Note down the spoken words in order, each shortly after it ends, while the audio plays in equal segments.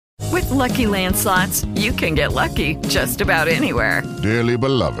Lucky Land Slots, you can get lucky just about anywhere. Dearly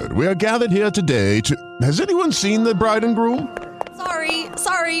beloved, we are gathered here today to... Has anyone seen the bride and groom?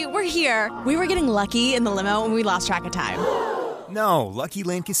 Sorry, we're here. We were getting lucky in the limo and we lost track of time. No, Lucky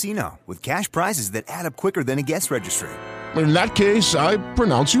Land Casino, with cash prizes that add up quicker than a guest registry. In that case, I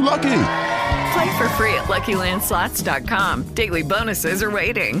pronounce you lucky. Play for free at LuckyLandSlots.com. Daily bonuses are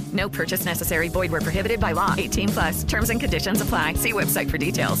waiting. No purchase necessary. Void where prohibited by law. 18+. Terms and conditions apply. See website for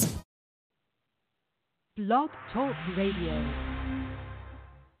details. Blog Talk Radio.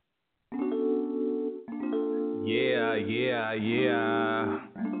 Yeah.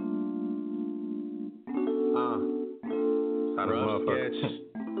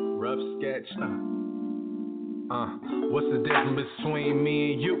 Rough sketch. What's the difference between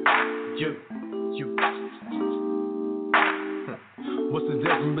me and you? What's the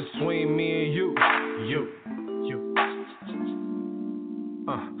difference between me and you?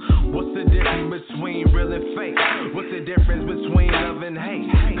 What's the difference between real and fake? What's the difference between love and hate?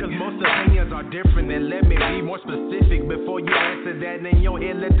 Cause most opinions are different, and let me be more specific. Before you answer that, in your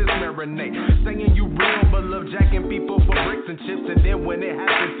head let this marinate. Saying you real but love jacking people for bricks and chips, and then when it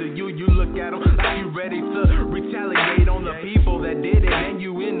happens to you, you look at them like you ready to retaliate on the people that did it. And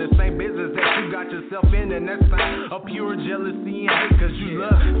you in the same business that you got yourself in, and that's sign of pure jealousy and hate. Cause you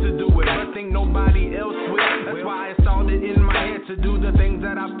love to do it, but think nobody else will. That's why I started in my head to do the things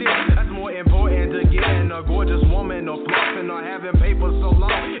that I feel. That's more important to getting a gorgeous woman or flossing or having paper so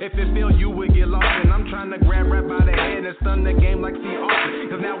long. If it feel you would get lost, and I'm trying to grab right by the head and stun the game like C. Austin.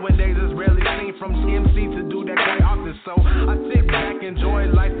 Cause nowadays it's rarely seen from MC to do that quite often. So I sit back, enjoy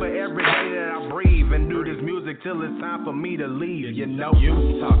life for every day that I breathe, and do this music till it's time for me to leave. You know,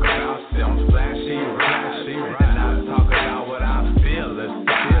 you talk about some flashy, and I talk about what I feel.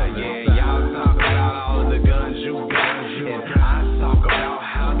 Yeah, y'all talk about all the guns you got, and I talk about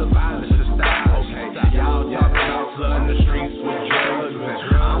how the violence is stopped. Okay, y'all talk about flooding the streets with drugs,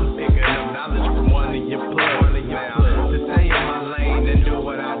 and I'm picking up knowledge from one of your plugs. To stay in my lane and do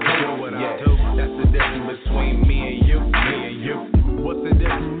what I do. That's the difference between me and you. What's the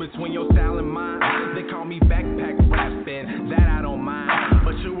difference between your style and mine? They call me backpack rapping, that I don't mind.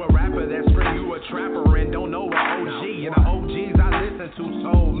 But you a rapper that scream, you a trapper and don't know an OG. And the OGs I listen to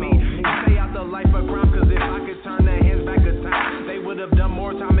told me, stay out the life of crime, cause if I could turn the hands back of time, they would have done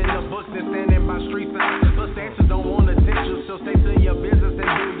more time in the books than standing by street signs. But stances don't want attention, so stay to your business and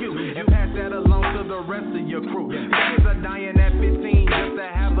do you. And pass that along to the rest of your crew. Kids are dying at 15 just to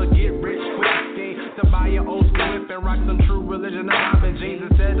have a get rich quick scheme. To buy your old school whip and rock some true religion of robbing jeans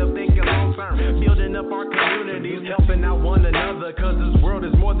instead of thinking long term. Building up our communities, helping out one another, cause this world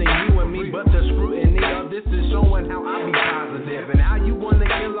is more than you and me. But the scrutiny of this is showing how I be positive, and how you wanna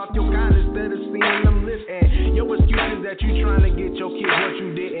kill off your kind instead of seeing them live. And your excuses that you trying to get your kids what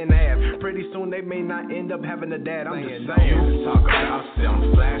you didn't have. Pretty soon they may not end up having a dad. I'm just saying. You talk about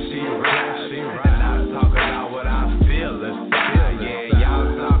some flashy, and I talk about what I feel. Yeah, y'all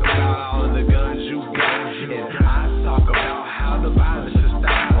talk about all the guns you got, and I talk about how the violence is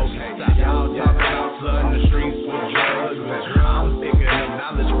stopped. Okay, y'all talk about flooding the streets with drugs, and I'm picking up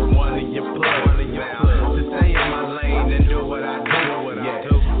knowledge from one of your plugs. To stay in my lane and do what I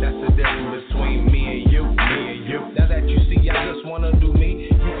do. That's the difference between me and you. Now that you see, I just wanna do me.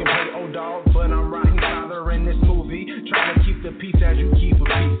 You can play old dog, but I'm riding father in this movie. Trying to keep the peace as you keep a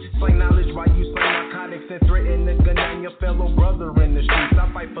peace. Slay knowledge while you slay narcotics and threaten the gun on your fellow brother in the streets. I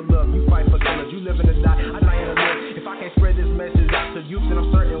fight for love, you fight for killers. You live in the die, I die in the live. If I can't spread this message out to youth, then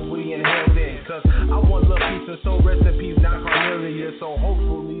I'm certain we in hell then. Cause I want love, peace, and soul. Rest in peace, not Cornelius. So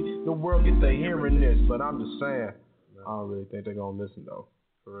hopefully the world gets to hearing this. But I'm just saying, I don't really think they're gonna listen though.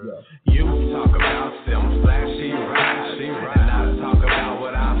 Yeah. You talk about some flashy, and I talk about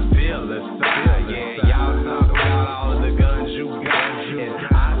what I feel. Yeah, y'all talk about all the guns you got, and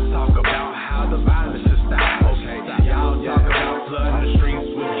I talk about how the violence is stopped. Okay, y'all talk about flooding the streets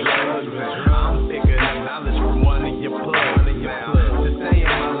with drugs, and I'm picking up knowledge from one of your plugs. To stay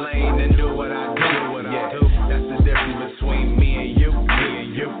in my lane and do what I do. That's the difference between me and you.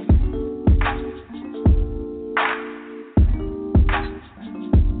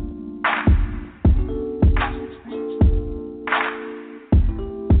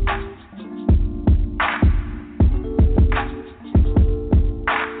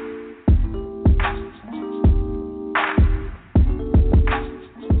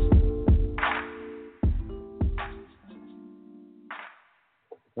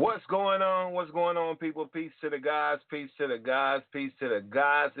 What's going on, people? Peace to the guys.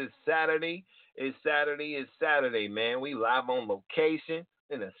 It's Saturday. It's Saturday, man. We live on location,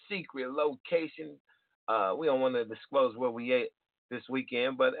 in a secret location. We don't want to disclose where we at this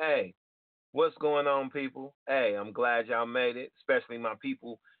weekend, but hey, What's going on, people? Hey, I'm glad y'all made it, especially my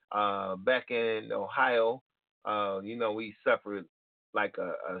people back in Ohio. We suffered like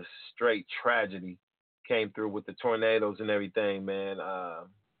a straight tragedy came through with the tornadoes and everything, man.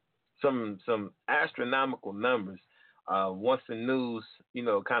 Some astronomical numbers. Once the news,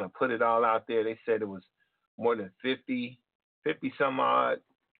 kind of put it all out there, they said it was more than 50 some odd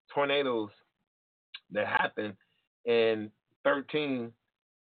tornadoes that happened in 13.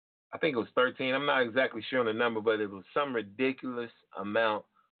 I think it was 13. I'm not exactly sure on the number, but it was some ridiculous amount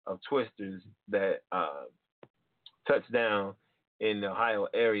of twisters that touched down in the Ohio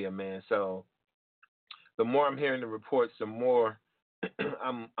area, man. So the more I'm hearing the reports, the more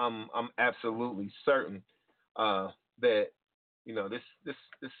I'm absolutely certain that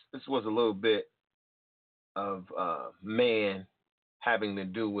this was a little bit of man having to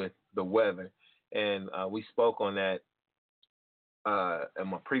do with the weather, and we spoke on that in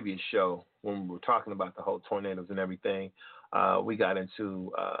my previous show when we were talking about the whole tornadoes and everything. We got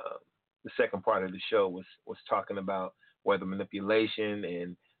into the second part of the show was talking about weather manipulation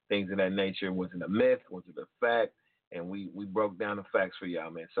and things of that nature. Was it a myth? Was it a fact? And we broke down the facts for y'all,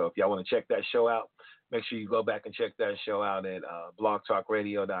 man. So if y'all want to check that show out, make sure you go back and check that show out at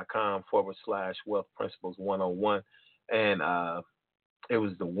blogtalkradio.com/Wealth Principles 101. And it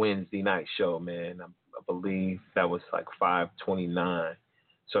was the Wednesday night show, man. I believe that was like 529.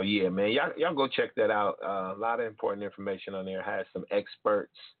 So yeah, man, y'all go check that out. A lot of important information on there. Has some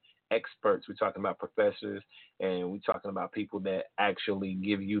experts. We're talking about professors, and we're talking about people that actually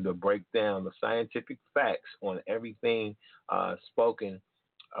give you the breakdown, the scientific facts on everything spoken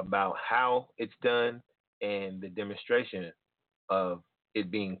about how it's done and the demonstration of it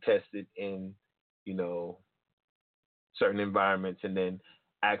being tested in, certain environments, and then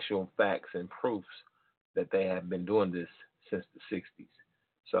actual facts and proofs that they have been doing this since the 60s.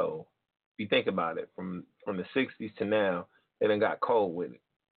 So if you think about it, from the 60s to now, they done got cold with it.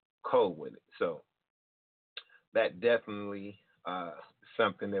 So that definitely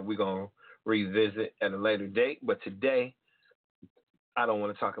something that we're going to revisit at a later date. But today, I don't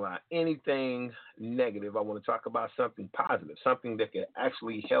want to talk about anything negative. I want to talk about something positive, something that can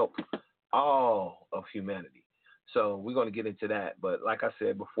actually help all of humanity. So we're going to get into that. But like I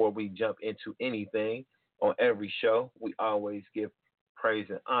said, before we jump into anything on every show, we always give praise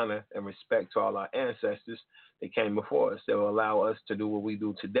and honor and respect to all our ancestors that came before us that will allow us to do what we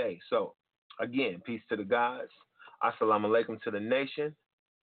do today. So again, peace to the gods. Assalamu alaikum to the nation.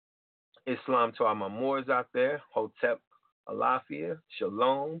 Islam to all my Moors out there. Hotep Alafia,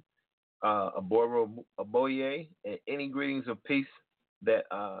 Shalom, Aboro Aboye, and any greetings of peace that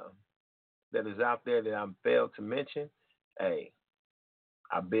is out there that I failed to mention. Hey,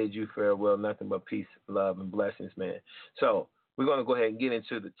 I bid you farewell, nothing but peace, love, and blessings, man. So we're going to go ahead and get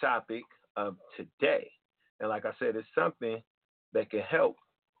into the topic of today. And like I said, it's something that can help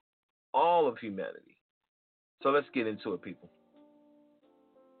all of humanity. So let's get into it, people.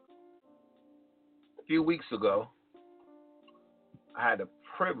 A few weeks ago, I had the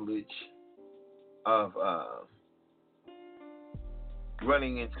privilege of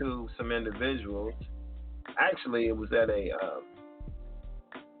running into some individuals. Actually, it was at a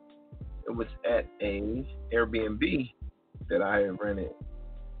Airbnb that I had rented.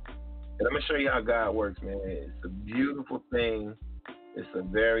 And I'm going to show you how God works, man. It's a beautiful thing. It's a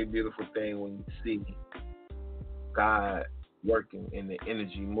very beautiful thing when you see God working and the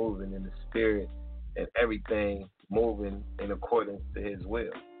energy moving in the spirit and everything moving in accordance to his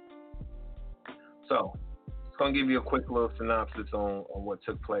will. So, I'm going to give you a quick little synopsis on what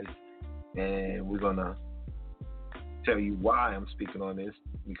took place. And we're going to tell you why I'm speaking on this,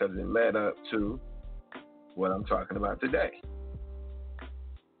 because it led up to what I'm talking about today.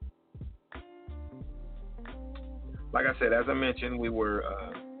 Like I said, as I mentioned, we were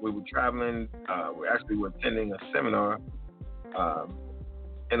traveling. We were attending a seminar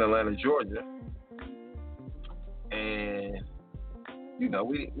in Atlanta, Georgia, and we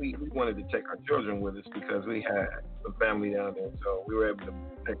wanted to take our children with us because we had a family down there, so we were able to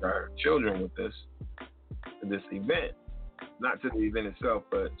take our children with us to this event, not to the event itself,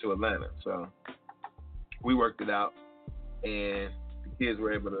 but to Atlanta. So we worked it out, and the kids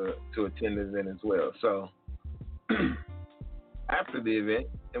were able to attend the event as well. So after the event,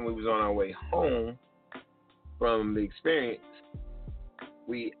 and we was on our way home from the experience,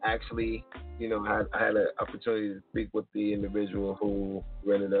 we actually, I had an opportunity to speak with the individual who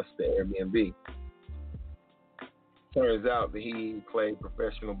rented us the Airbnb. Turns out that he played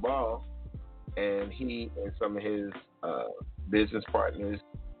professional ball, and he and some of his business partners,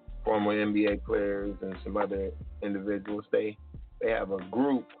 former NBA players, and some other individuals, they have a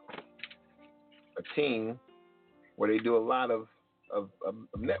group team where they do a lot of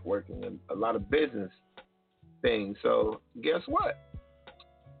networking and a lot of business things. So guess what?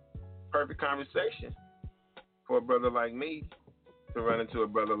 Perfect conversation for a brother like me to run into a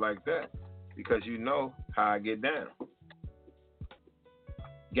brother like that, because you know how I get down.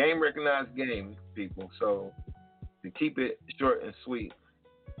 Game recognized game, people. So to keep it short and sweet,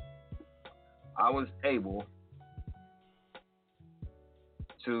 I was able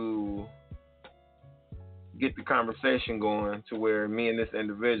to get the conversation going to where me and this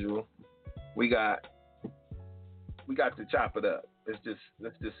individual, we got to chop it up. Let's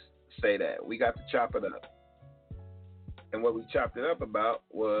just say that. We got to chop it up. And what we chopped it up about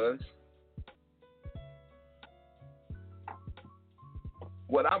was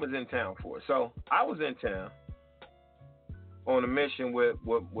what I was in town for. So I was in town on a mission with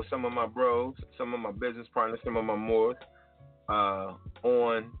some of my bros, some of my business partners, some of my Moors,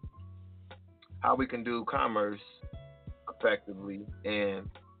 on how we can do commerce effectively and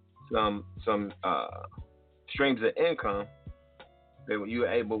some streams of income that you're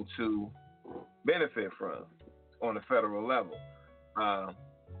able to benefit from on a federal level. I'm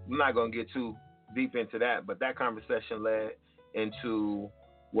not going to get too deep into that, but that conversation led into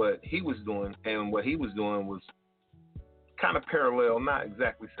what he was doing, and what he was doing was kind of parallel, not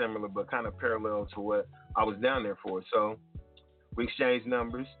exactly similar, but kind of parallel to what I was down there for. So we exchanged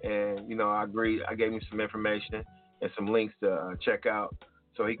numbers, and, you know, I agreed. I gave him some information and some links to check out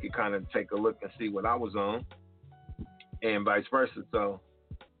so he could kind of take a look and see what I was on, and vice versa. So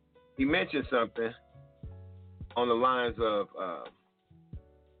he mentioned something on the lines of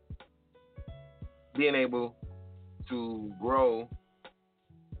being able to grow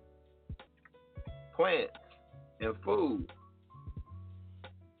plants and food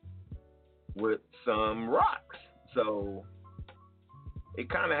with some rocks. So it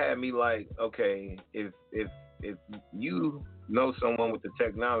kind of had me like, okay, if you know someone with the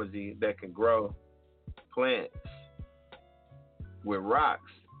technology that can grow plants with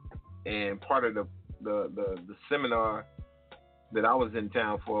rocks, and part of the seminar that I was in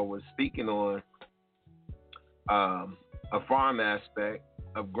town for was speaking on a farm aspect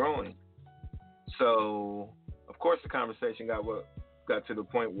of growing. So, of course, the conversation got to the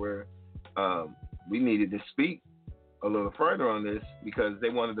point where we needed to speak a little further on this, because they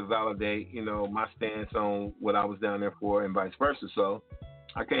wanted to validate, you know, my stance on what I was down there for, and vice versa. So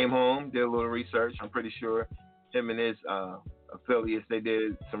I came home, did a little research. I'm pretty sure him and his affiliates, they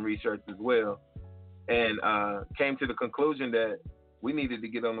did some research as well, and came to the conclusion that we needed to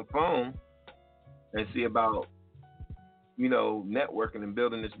get on the phone and see about, you know, networking and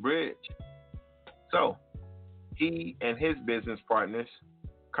building this bridge. So he and his business partners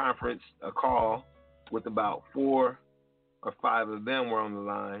conferenced a call with about 4 or 5 of them were on the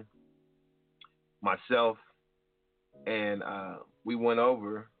line, myself, and we went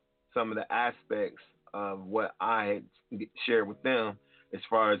over some of the aspects of what I had shared with them as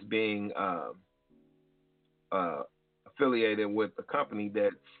far as being affiliated with a company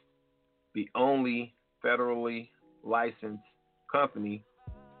that's the only federally licensed company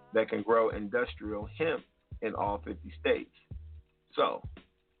that can grow industrial hemp in all 50 states. So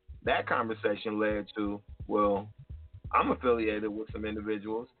that conversation led to, well, I'm affiliated with some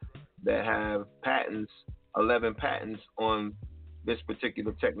individuals that have patents, 11 patents on this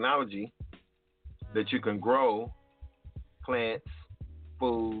particular technology that you can grow plants,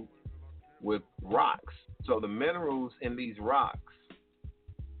 food with rocks. So the minerals in these rocks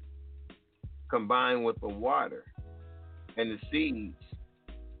combined with the water and the seeds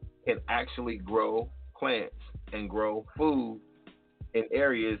can actually grow plants and grow food in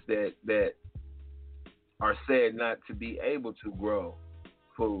areas that are said not to be able to grow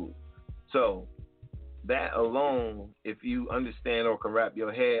food. So that alone, if you understand or can wrap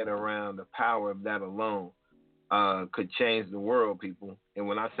your head around the power of that alone, could change the world, people. And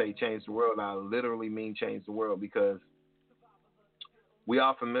when I say change the world, I literally mean change the world, because we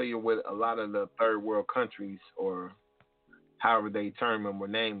are familiar with a lot of the third world countries, or however they term them or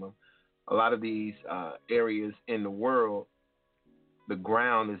name them. A lot of these areas in the world, the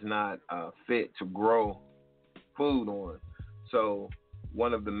ground is not fit to grow food on. So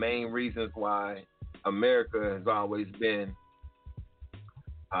one of the main reasons why America has always been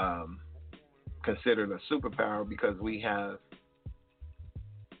considered a superpower, because we have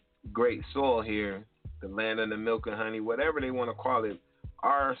great soil here, the land of the milk and honey, whatever they want to call it.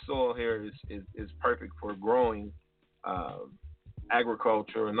 Our soil here is perfect for growing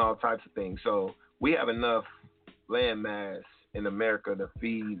agriculture and all types of things. So we have enough land mass in America to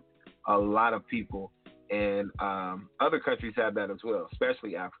feed a lot of people, and other countries have that as well,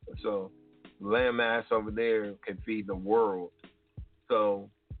 especially Africa. So landmass over there can feed the world. So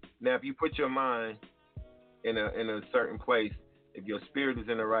now, if you put your mind in a certain place, if your spirit is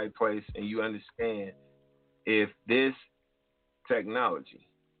in the right place, and you understand if this technology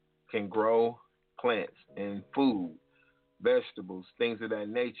can grow plants and food, vegetables, things of that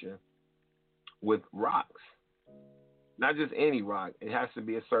nature with rocks, not just any rock. It has to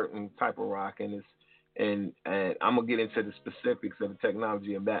be a certain type of rock, and I'm gonna get into the specifics of the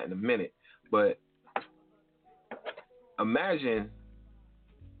technology of that in a minute. But imagine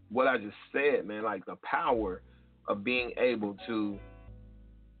what I just said, man. Like the power of being able to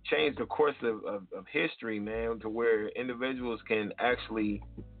change the course of history, man, to where individuals can actually,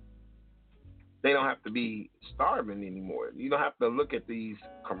 they don't have to be starving anymore. You don't have to look at these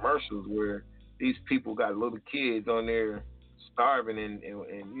commercials where these people got little kids on there starving and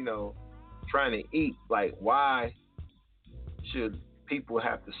you know, trying to eat. Like, why should people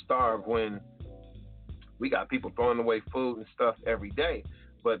have to starve when we got people throwing away food and stuff every day?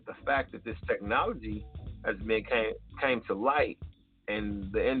 But the fact that this technology has came to light,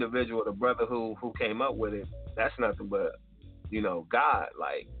 and the individual, the brother who came up with it, that's nothing but, you know, God.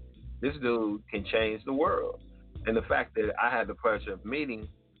 Like, this dude can change the world. And the fact that I had the pleasure of meeting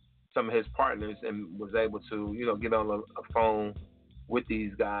some of his partners and was able to, you know, get on a phone with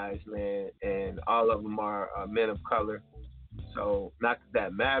these guys, man, and all of them are men of color. So not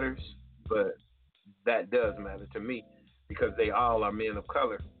that matters, but that does matter to me because they all are men of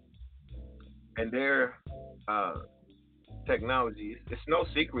color. And their technology, it's no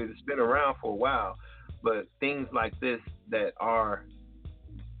secret, it's been around for a while, but things like this that are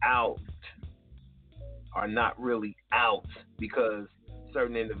out are not really out because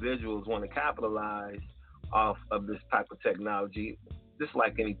certain individuals want to capitalize off of this type of technology, just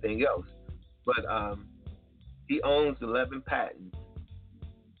like anything else. But he owns 11 patents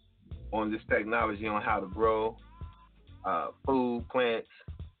on this technology on how to grow food, plants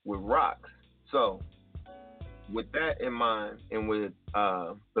with rocks. So, with that in mind, and with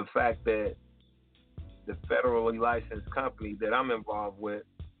the fact that the federally licensed company that I'm involved with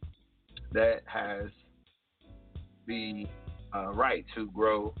that has the right to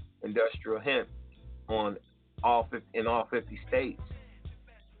grow industrial hemp in all 50 states,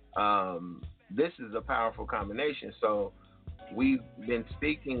 this is a powerful combination. So we've been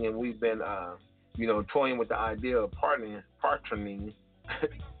speaking and we've been, toying with the idea of partnering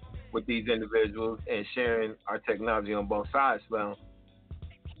with these individuals and sharing our technology on both sides. Well,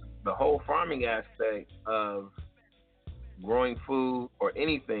 the whole farming aspect of growing food or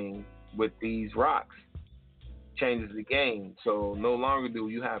anything with these rocks changes the game. So no longer do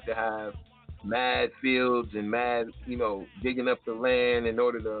you have to have mad fields and mad, digging up the land in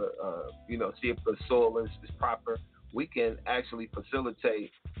order to, see if the soil is proper. We can actually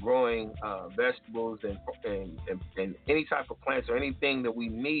facilitate growing vegetables and any type of plants or anything that we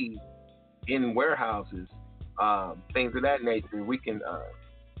need in warehouses, things of that nature. We can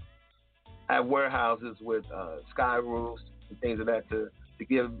have warehouses with sky roofs and things of that to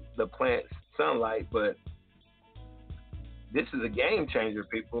give the plants sunlight. But this is a game changer,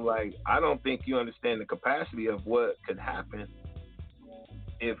 people. Like, I don't think you understand the capacity of what could happen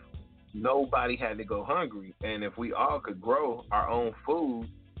if nobody had to go hungry, and if we all could grow our own food,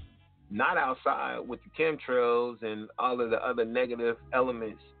 not outside with the chemtrails and all of the other negative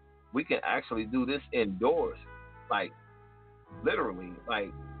elements. We can actually do this indoors, like literally.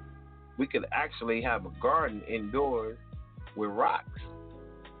 Like, we could actually have a garden indoors with rocks.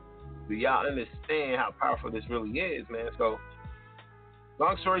 Do y'all understand how powerful this really is, man? So,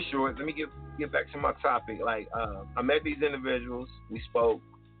 long story short, let me get back to my topic. Like, I met these individuals. We spoke.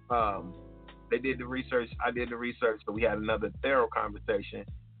 They did the research. I did the research. So we had another thorough conversation,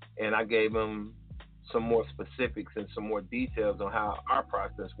 and I gave them some more specifics and some more details on how our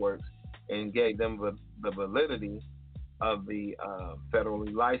process works, and gave them the validity of the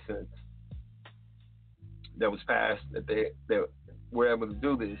federally license that was passed, that they were able to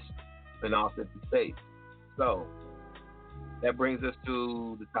do this in all 50 states. So that brings us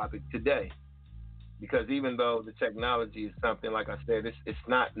to the topic today. Because even though the technology is something, like I said, it's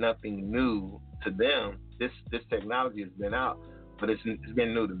not nothing new to them. This technology has been out, but it's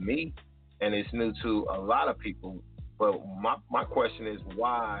been new to me, and it's new to a lot of people. But my question is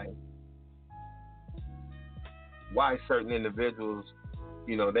why certain individuals,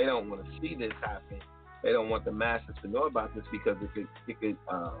 they don't want to see this happen. They don't want the masses to know about this because it could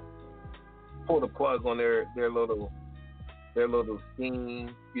pull the plug on their little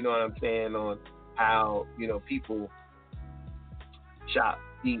scheme. You know what I'm saying, on how people shop,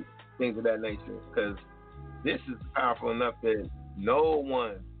 eat, things of that nature. Because this is powerful enough that no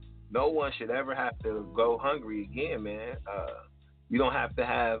one No one should ever have to go hungry again, man. You don't have to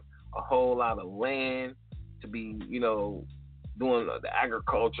have a whole lot of land to be, doing the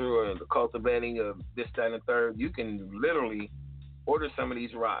agriculture or the cultivating of this, that, and the third. You can literally order some of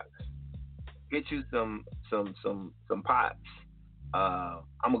these rocks, get you some pots. I'm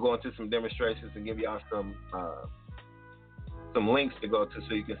gonna go into some demonstrations and give y'all some links to go to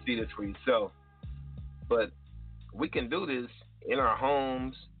so you can see this for yourself. But we can do this in our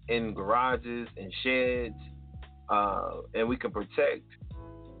homes, in garages, in sheds, and we can protect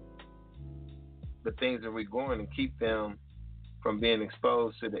the things that we're growing and keep them from being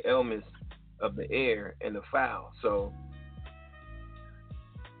exposed to the elements of the air and the foul. So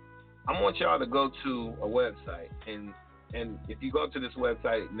I want y'all to go to a website, and if you go to this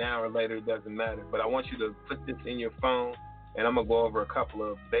website now or later, it doesn't matter, but I want you to put this in your phone, and I'm going to go over a couple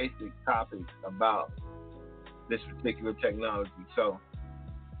of basic topics about this particular technology. So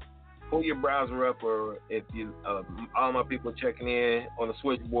pull your browser up, or if you, all my people checking in on the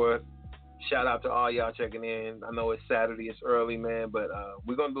switchboard, shout out to all y'all checking in. I know it's Saturday, it's early, man, but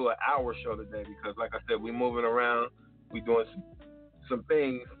we're going to do an hour show today because, like I said, we're moving around, we're doing some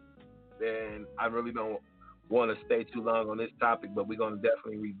things, and I really don't want to stay too long on this topic, but we're going to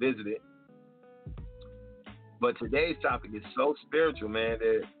definitely revisit it. But today's topic is so spiritual, man,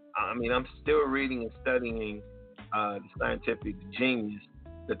 that I'm still reading and studying the scientific genius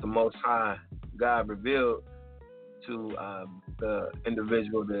that the Most High God revealed to the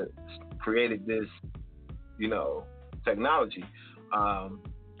individual that created this, technology.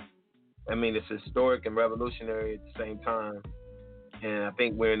 It's historic and revolutionary at the same time. And I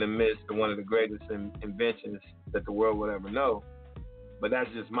think we're in the midst of one of the greatest inventions that the world would ever know. But that's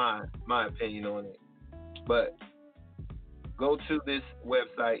just my opinion on it. But go to this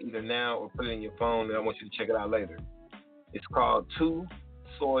website either now or put it in your phone, and I want you to check it out later. It's called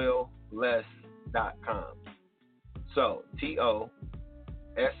ToSoilless.com. So,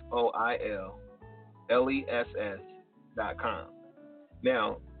 ToSoilless.com.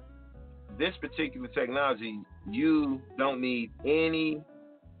 Now, this particular technology, you don't need any,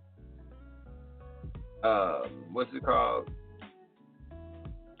 what's it called?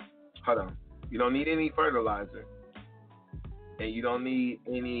 Hold on. You don't need any fertilizer, and you don't need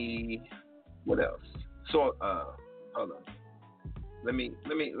any, what else? So, hold on. Let me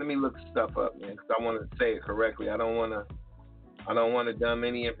look stuff up, man, because I want to say it correctly. I don't want to dumb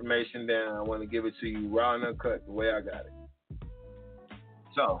any information down. I want to give it to you raw and uncut the way I got it.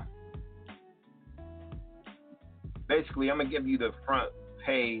 So, basically, I'm going to give you the front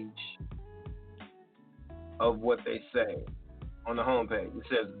page of what they say on the homepage. It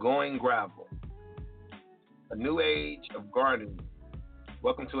says, Going Gravel, a new age of gardening.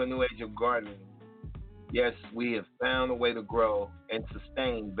 Welcome to a new age of gardening. Yes, we have found a way to grow and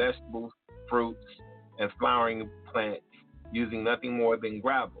sustain vegetables, fruits, and flowering plants using nothing more than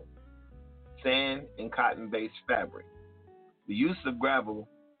gravel, sand, and cotton-based fabric. The use of gravel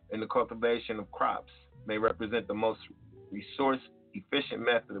in the cultivation of crops may represent the most resource-efficient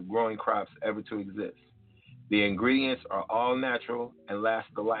method of growing crops ever to exist. The ingredients are all natural and last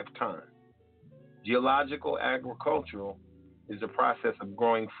a lifetime. Geological agricultural is the process of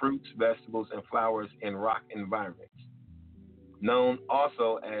growing fruits, vegetables, and flowers in rock environments, known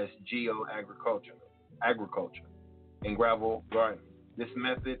also as geoagriculture, and gravel gardening. This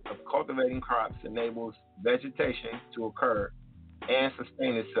method of cultivating crops enables vegetation to occur and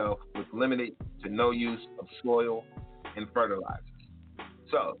sustain itself with limited to no use of soil and fertilizers.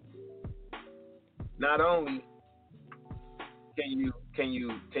 So, not only can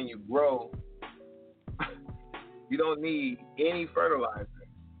you grow, you don't need any fertilizer,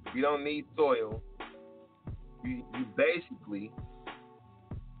 you don't need soil. You basically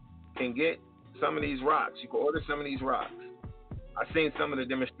can get some of these rocks. You can order some of these rocks. I've seen some of the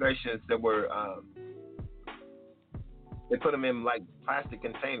demonstrations that were they put them in like plastic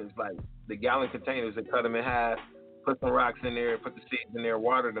containers, like the gallon containers. They cut them in half, put some rocks in there, put the seeds in there,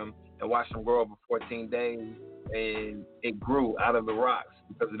 watered them, and watched them grow over 14 days. And it grew out of the rocks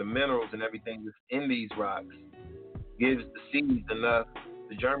because of the minerals and everything that's in these rocks. Gives the seeds enough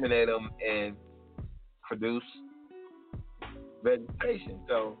to germinate them and produce vegetation.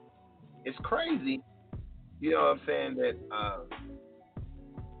 So it's crazy, you know what I'm saying, that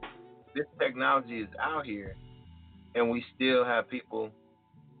this technology is out here, and we still have people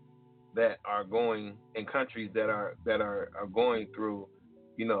that are going in countries that are going through,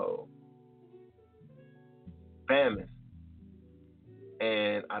 famine.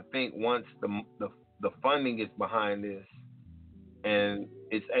 And I think once the funding is behind this, and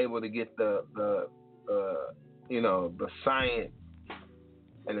it's able to get the science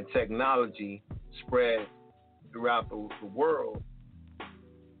and the technology spread throughout the world,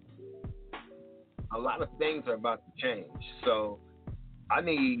 a lot of things are about to change. So I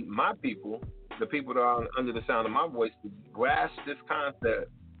need my people, the people that are under the sound of my voice, to grasp this concept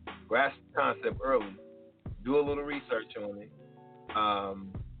early, do a little research on it,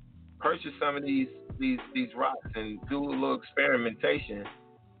 purchase some of these rocks and do a little experimentation,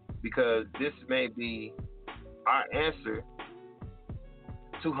 because this may be our answer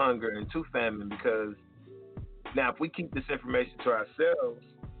to hunger and to famine. Because now, if we keep this information to ourselves,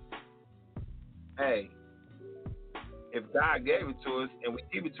 hey, if God gave it to us and we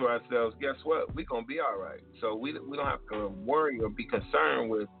keep it to ourselves, guess what? We're going to be all right. So we don't have to worry or be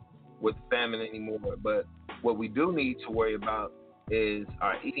concerned with famine anymore. But what we do need to worry about is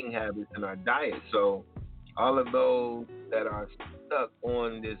our eating habits and our diet. So all of those that are stuck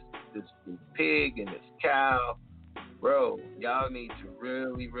on this pig and this cow, bro, y'all need to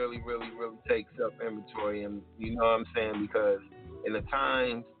really, really, really, really take self-inventory. And you know what I'm saying? Because in the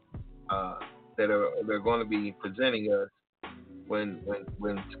times that they're going to be presenting us, when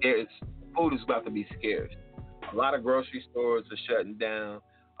scarce food is about to be scarce, a lot of grocery stores are shutting down.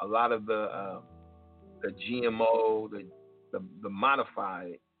 A lot of the GMO, the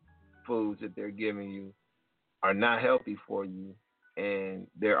modified foods that they're giving you are not healthy for you, and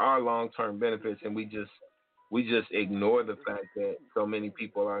there are long-term benefits, and we just ignore the fact that so many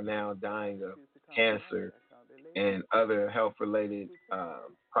people are now dying of cancer and other health-related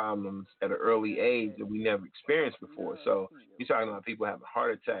problems at an early age that we never experienced before. So you're talking about people having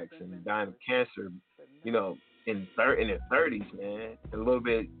heart attacks and dying of cancer, you know, in their 30s, man. And a little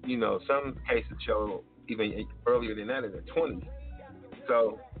bit, you know, some cases show even earlier than that in their 20s.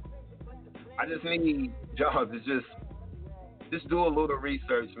 So I just need y'all to just do a little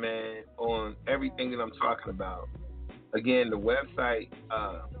research, man, on everything that I'm talking about. Again, the website,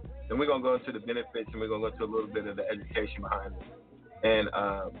 and we're going to go into the benefits, and we're going to go into a little bit of the education behind it. And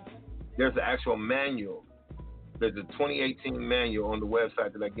there's an actual manual. There's a 2018 manual on the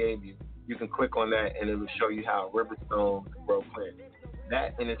website that I gave you. You can click on that, and it will show you how Riverstone grow plants.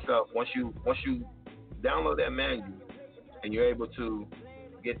 That in itself, once you download that manual, and you're able to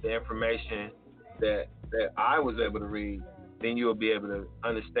get the information that I was able to read, then you'll be able to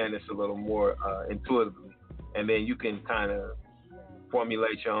understand this a little more intuitively. And then you can kind of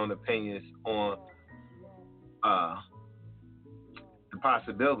formulate your own opinions on the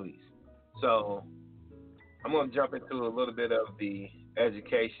possibilities. So I'm going to jump into a little bit of the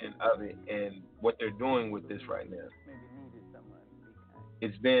education of it and what they're doing with this right now.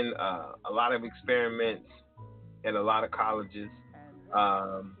 It's been a lot of experiments at a lot of colleges.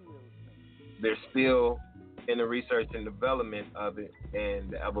 They're still in the research and development of it and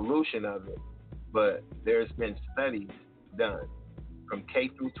the evolution of it, but there's been studies done from K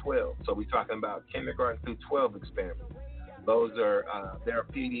through 12. So we're talking about kindergarten through 12 experiments. Those are there are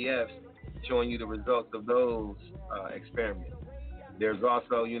PDFs showing you the results of those experiments. There's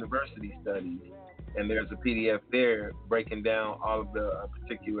also university studies, and there's a PDF there breaking down all of the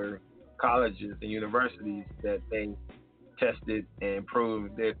particular colleges and universities that they tested and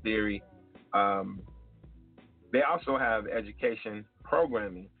proved their theory. They also have education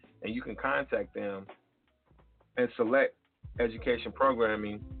programming, and you can contact them and select education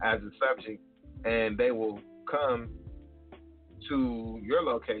programming as a subject, and they will come to your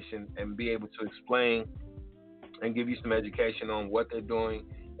location and be able to explain and give you some education on what they're doing,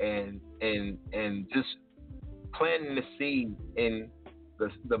 and just planting the seed in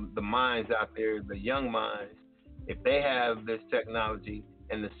the minds out there, the young minds, if they have this technology,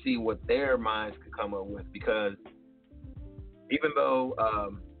 and to see what their minds could come up with. Because even though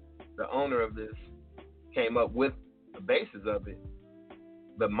the owner of this came up with the basis of it,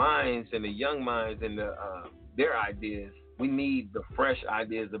 the minds and the young minds and their ideas, we need the fresh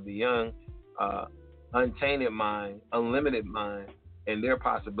ideas of the young, untainted mind, unlimited mind, and their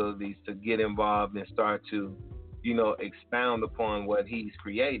possibilities to get involved and start to, you know, expound upon what he's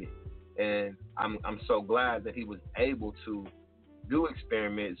created. And I'm so glad that he was able to do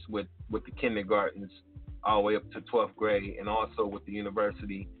experiments with the kindergartens all the way up to 12th grade, and also with the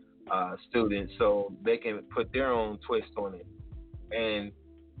university students, so they can put their own twist on it. And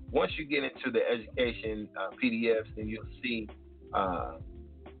once you get into the education PDFs, then you'll see,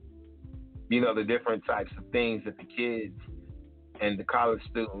 you know, the different types of things that the kids and the college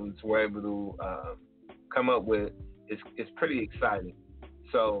students were able to come up with. It's pretty exciting.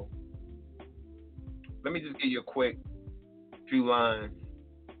 So let me just give you a quick few lines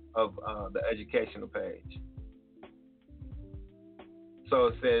of the educational page. So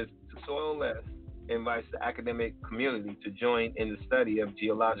it says, to soil less invites the academic community to join in the study of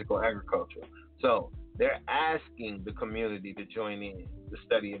geological agriculture. So they're asking the community to join in the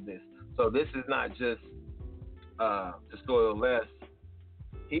study of this. So this is not just to soil less.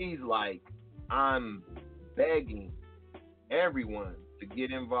 He's like, I'm begging everyone to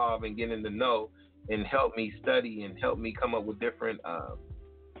get involved and get in the know and help me study and help me come up with different,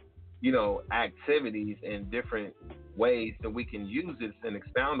 activities and different ways that we can use this and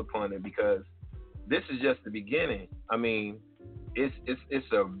expound upon it, because this is just the beginning. I mean,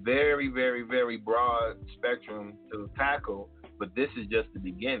 it's a very, very, very broad spectrum to tackle, but this is just the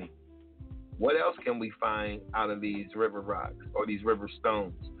beginning. What else can we find out of these river rocks or these river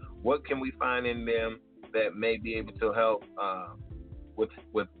stones? What can we find in them that may be able to help with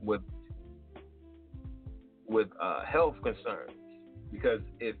health concerns? Because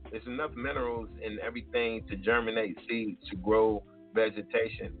if there's enough minerals in everything to germinate seeds, to grow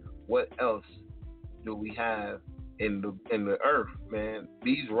vegetation, what else do we have in the earth, man?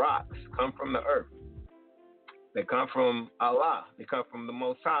 These rocks come from the earth. They come from Allah. They come from the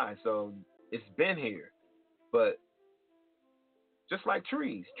Most High. So it's been here. But just like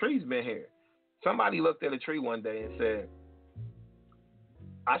trees been here. Somebody looked at a tree one day and said,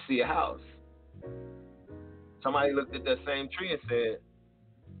 I see a house. Somebody looked at that same tree and said,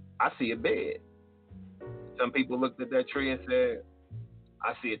 I see a bed. Some people looked at that tree and said,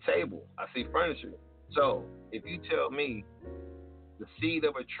 I see a table. I see furniture. So if you tell me the seed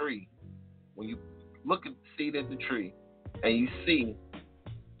of a tree, when you look at the seed of the tree and you see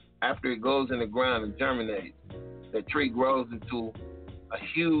after it goes in the ground and germinates, that tree grows into a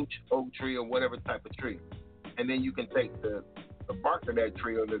huge oak tree or whatever type of tree. And then you can take the bark of that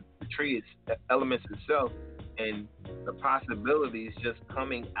tree or the tree, the elements itself, and the possibilities just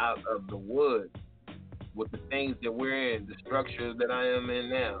coming out of the wood with the things that we're in, the structure that I am in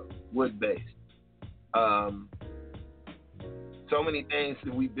now, wood-based. So many things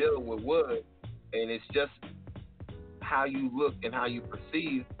that we build with wood, and it's just how you look and how you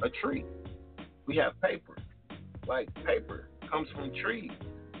perceive a tree. We have paper. Like, paper comes from trees.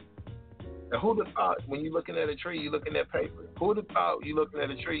 Now, who'd have thought when you're looking at a tree, you're looking at paper? Who'd have thought you're looking at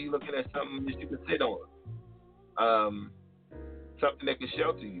a tree, you're looking at something that you can sit on? Something that can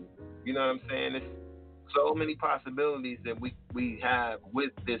shelter you. You know what I'm saying? It's so many possibilities that we have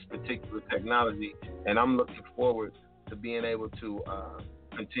with this particular technology, and I'm looking forward to being able to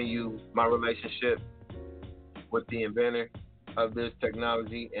continue my relationship with the inventor of this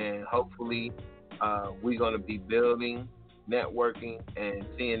technology, and hopefully we're going to be building, networking, and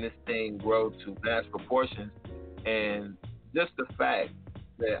seeing this thing grow to vast proportions. And just the fact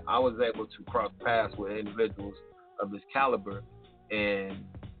that I was able to cross paths with individuals of this caliber, and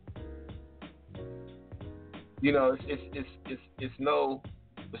it's no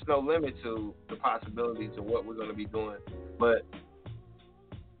limit to the possibilities of what we're going to be doing. But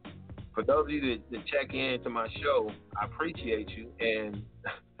for those of you that check in to my show, I appreciate you, and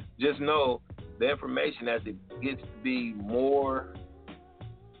just know the information as it gets to be more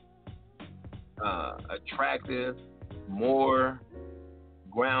attractive, more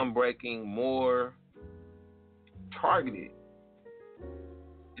groundbreaking, more targeted,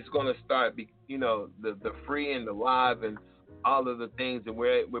 it's going to start, the free and the live and all of the things that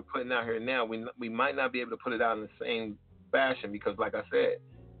we're putting out here now. We might not be able to put it out in the same fashion because, like I said,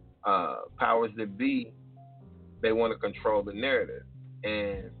 powers that be, they want to control the narrative.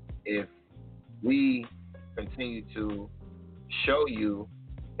 And if we continue to show you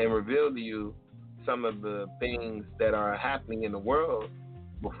and reveal to you some of the things that are happening in the world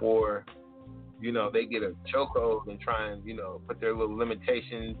before, they get a chokehold and try and, put their little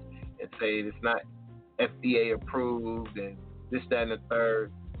limitations and say it's not FDA approved and this, that, and the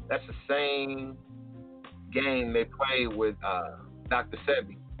third. That's the same game they play with Dr.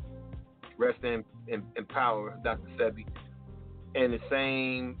 Sebi. Rest in power, Dr. Sebi. And the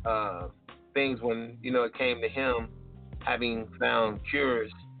same things when, it came to him having found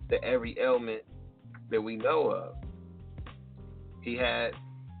cures to every ailment that we know of. He had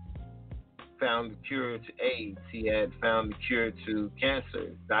found the cure to AIDS. He had found the cure to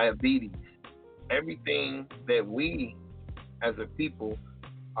cancer, diabetes. Everything that we as a people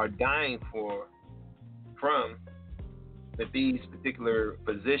are dying from, that these particular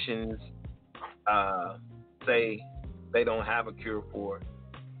physicians say they don't have a cure for,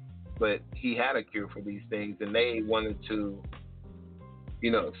 but he had a cure for these things, and they wanted to,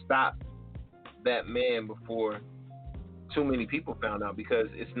 stop that man before too many people found out, because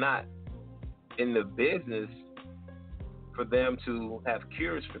it's not in the business for them to have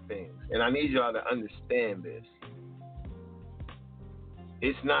cures for things. And I need y'all to understand this.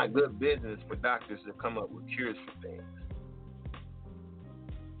 It's not good business for doctors to come up with cures for things.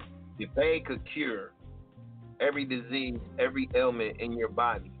 If they could cure every disease, every ailment in your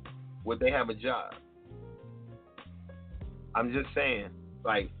body, would they have a job? I'm just saying,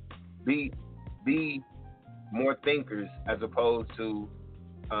 like, be more thinkers as opposed to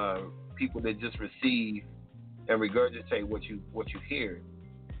people that just receive and regurgitate what you hear.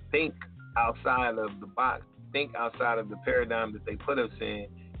 Think outside of the box. Think outside of the paradigm that they put us in,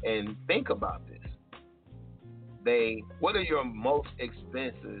 and think about this. What are your most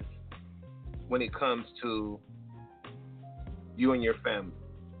expenses when it comes to you and your family?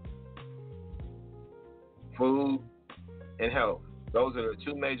 Food and health. Those are the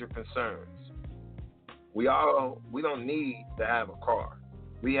two major concerns. We don't need to have a car.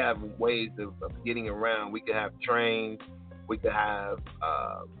 We have ways of getting around. We could have trains. We could have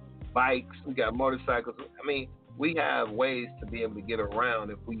bikes. We got motorcycles. I mean, we have ways to be able to get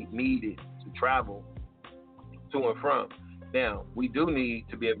around if we needed to travel to and from. Now, we do need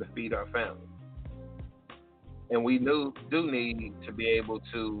to be able to feed our family. And we do need to be able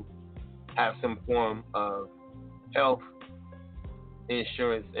to have some form of health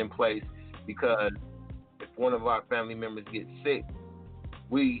insurance in place, because if one of our family members gets sick,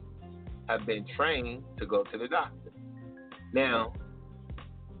 we have been trained to go to the doctor. Now,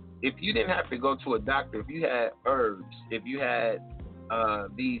 if you didn't have to go to a doctor, if you had herbs, if you had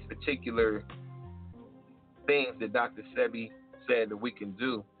these particular things that Dr. Sebi said that we can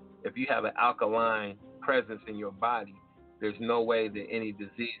do, if you have an alkaline presence in your body, there's no way that any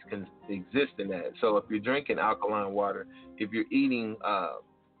disease can exist in that. So if you're drinking alkaline water, if you're eating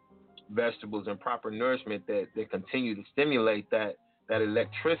vegetables and proper nourishment that continue to stimulate that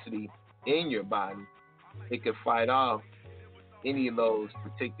electricity in your body, it could fight off any of those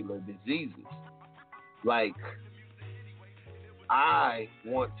particular diseases. Like, I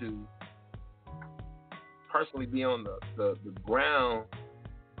want to personally be on the ground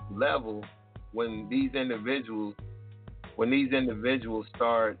level when these individuals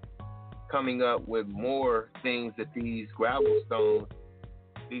start coming up with more things that these gravel stones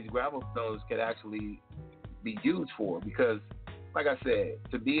could actually be used for. Because, like I said,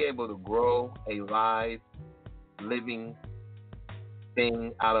 to be able to grow a live, living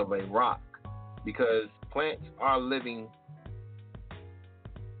thing out of a rock, because plants are living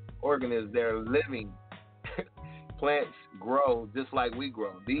organisms, they're living. Plants grow just like we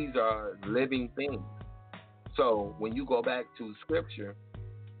grow. These are living things. So when you go back to scripture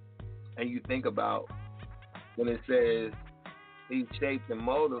and you think about when it says he shaped and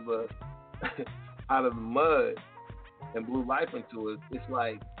molded us out of the mud and blew life into us, it's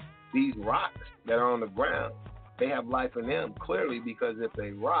like these rocks that are on the ground, they have life in them clearly, because if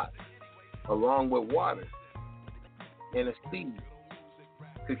a rock along with water and a seed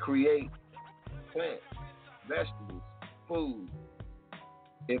could create plants, vegetables, food,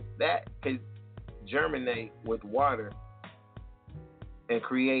 if that could germinate with water and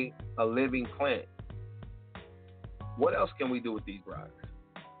create a living plant, what else can we do with these rocks?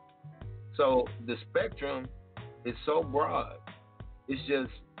 So the spectrum is so broad. It's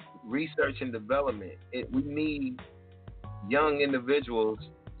just research and development. We need young individuals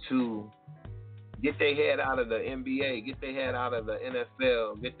to get their head out of the NBA, get their head out of the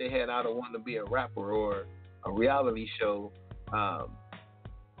NFL, get their head out of wanting to be a rapper or a reality show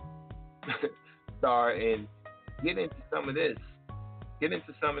star, and get into some of this.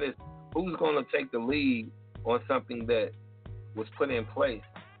 Who's going to take the lead on something that was put in place?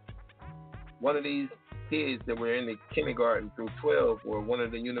 One of these kids that were in the kindergarten through 12, or one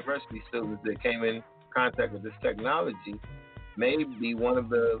of the university students that came in contact with this technology, may be one of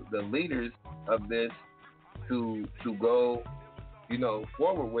the leaders of this to go,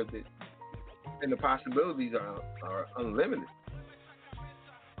 forward with it. And the possibilities are unlimited.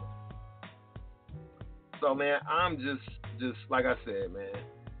 So, man, I'm just like I said, man,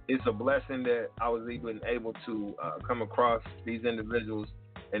 it's a blessing that I was even able to come across these individuals,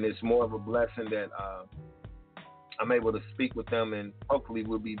 and it's more of a blessing that I'm able to speak with them, and hopefully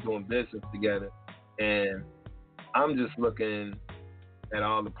we'll be doing business together. And I'm just looking at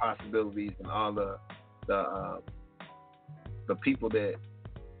all the possibilities and all the people that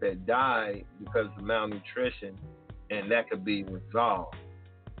died because of malnutrition, and that could be resolved.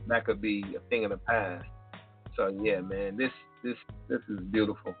 That could be a thing of the past. So yeah, man, this is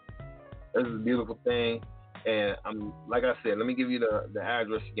beautiful. This is a beautiful thing, and I'm, like I said, let me give you the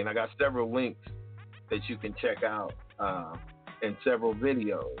address again. I got several links that you can check out, and several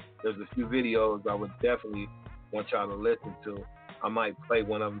videos. There's a few videos I would definitely want y'all to listen to. I might play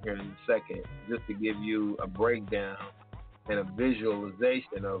one of them here in a second, just to give you a breakdown and a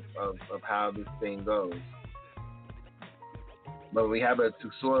visualization of how this thing goes. But we have a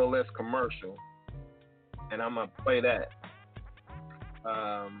To Soil Less commercial, and I'm going to play that.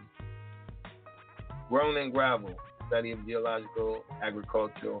 Grown in Gravel, study of geological,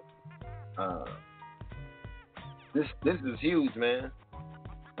 agricultural. This is huge, man.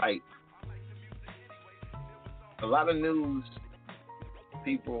 Like, a lot of news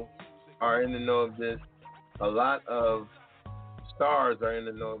people are in the know of this. A lot of stars are in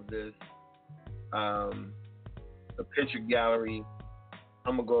the know of this. The picture gallery,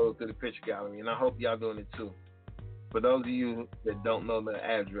 I'm going to go through the picture gallery, and I hope y'all doing it too. For those of you that don't know the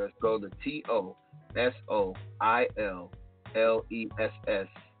address, go to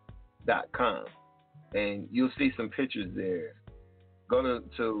TOSOILLESS.com, and you'll see some pictures there. Go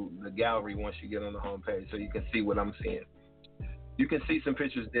to the gallery once you get on the homepage so you can see what I'm seeing. You can see some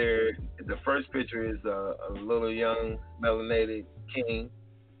pictures there. The first picture is a little young melanated king.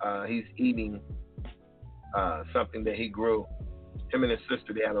 He's eating something that he grew. Him and his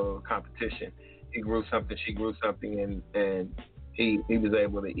sister, they had a little competition. He grew something, she grew something, and he was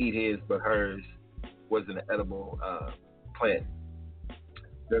able to eat his, but hers wasn't an edible plant.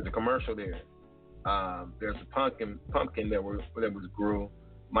 There's a commercial there. There's a pumpkin that was grew,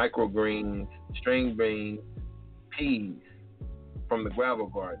 microgreens, string beans, peas from the gravel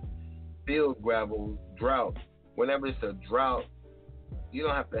garden, field gravel, drought. Whenever it's a drought, you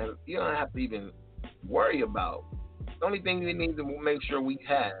don't have to even worry about. The only thing we need to make sure we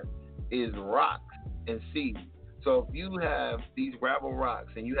have is rocks and seed. So if you have these gravel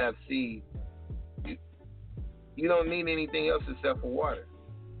rocks and you have seed, you don't need anything else except for water.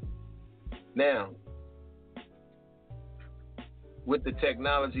 Now, with the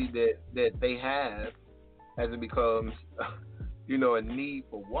technology that they have, as it becomes, a need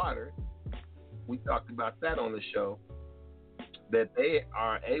for water, we talked about that on the show, that they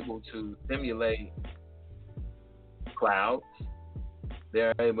are able to stimulate clouds.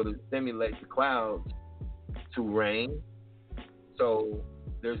 They're able to stimulate the clouds to rain. So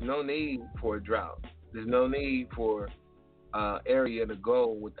there's no need for a drought. There's no need for area to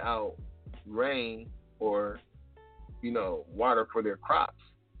go without rain or, water for their crops.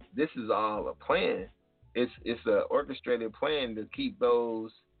 This is all a plan. It's an orchestrated plan to keep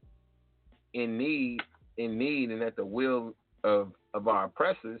those in need and at the will of our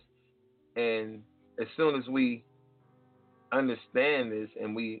oppressors. And as soon as we understand this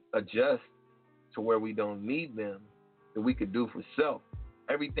and we adjust to where we don't need them, that we could do for self,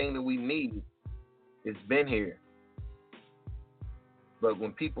 everything that we need has been here. But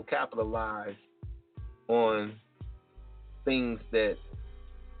when people capitalize on things that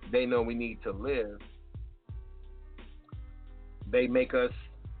they know we need to live, they make us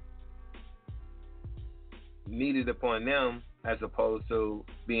needed upon them as opposed to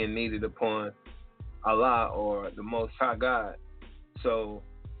being needed upon Allah or the Most High God. So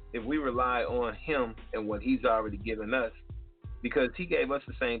if we rely on Him and what He's already given us, because He gave us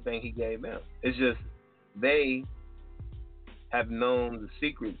the same thing He gave them. It's just they have known the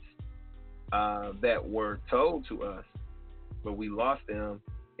secrets that were told to us, but we lost them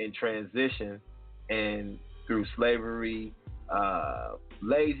in transition and through slavery,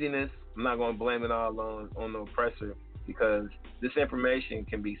 laziness. I'm not going to blame it all on the oppressor, because this information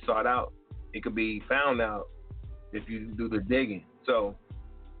can be sought out. It could be found out if you do the digging. So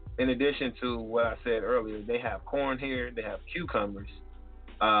in addition to what I said earlier, they have corn here, they have cucumbers,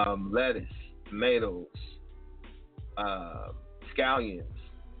 lettuce, tomatoes, scallions,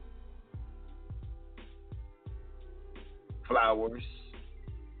 flowers,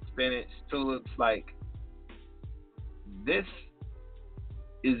 spinach, tulips. Like, this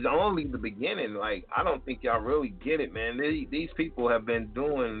is only the beginning. Like, I don't think y'all really get it, man. These people have been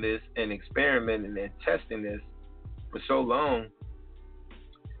doing this and experimenting and testing this for so long,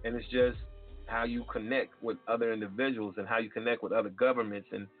 and it's just how you connect with other individuals and how you connect with other governments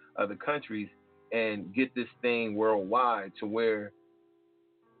and other countries and get this thing worldwide to where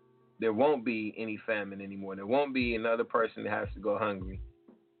there won't be any famine anymore. There won't be another person that has to go hungry.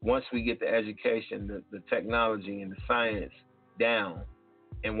 Once we get the education, the technology, and the science down,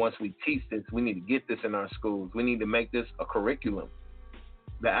 and once we teach this, we need to get this in our schools. We need to make this a curriculum.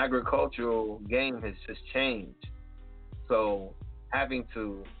 The agricultural game has just changed. So having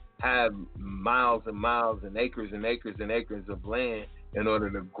to have miles and miles and acres and acres and acres of land in order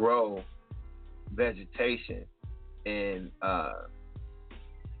to grow vegetation, and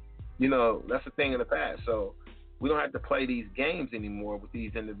that's a thing in the past. So we don't have to play these games anymore with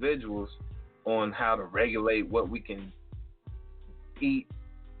these individuals on how to regulate what we can eat.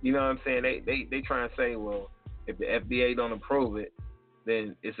 You know what I'm saying? They try and say, well, If the FDA don't approve it,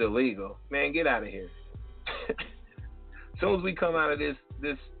 then it's illegal. Man, get out of here. As soon as we come out of this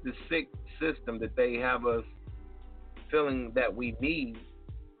sick system that they have us feeling that we need,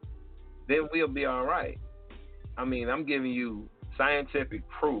 then we'll be all right. I mean, I'm giving you scientific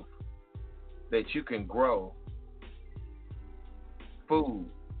proof that you can grow food,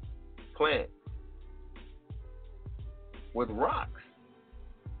 plants, with rocks.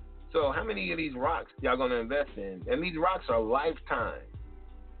 So how many of these rocks y'all gonna invest in? And these rocks are lifetime.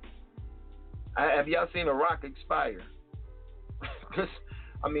 Have y'all seen a rock expire?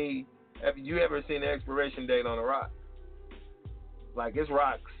 I mean, have you ever seen the expiration date on a rock? Like, it's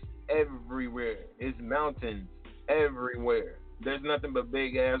rocks everywhere. It's mountains everywhere. There's nothing but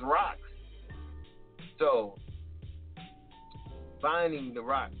big ass rocks. So finding the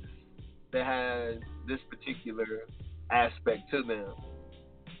rocks that has this particular aspect to them,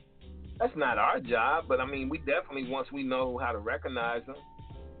 that's not our job. But I mean, we definitely, once we know how to recognize them,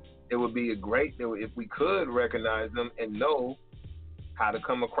 it would be great if we could recognize them and know how to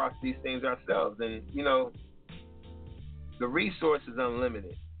come across these things ourselves. And you know, the resource is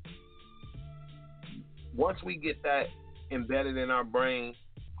unlimited. Once we get that embedded in our brain,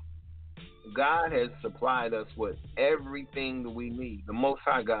 God has supplied us with everything that we need. The Most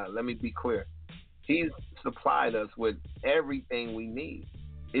High God, let me be clear. He's supplied us with everything we need.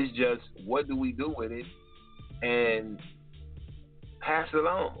 It's just, what do we do with it and pass it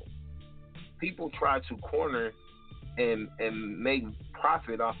on? People try to corner and make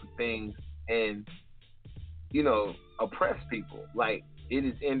profit off of things and, you know, oppress people. Like, it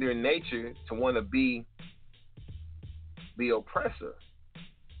is in their nature to want to be the oppressor.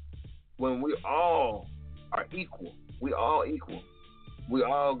 When we all are equal. We all equal. We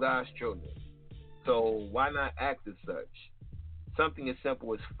all God's children. So why not act as such? Something as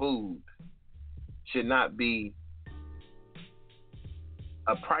simple as food should not be,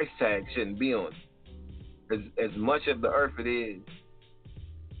 a price tag shouldn't be on it. As much of the earth it is,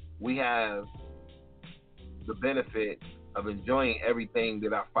 we have the benefit of enjoying everything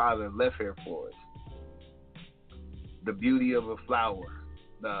that our Father left here for us. The beauty of a flower,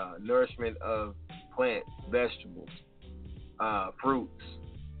 the nourishment of plants, vegetables, fruits,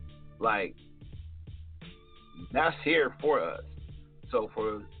 like, that's here for us. So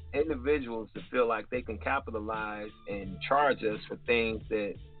for individuals to feel like they can capitalize and charge us for things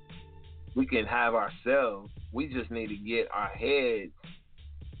that we can have ourselves, we just need to get our heads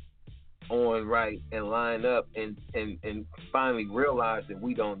on right and line up and finally realize that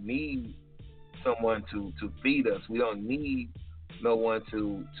we don't need someone to feed us. We don't need no one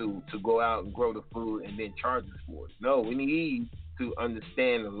to go out and grow the food and then charge us for it. No, we need to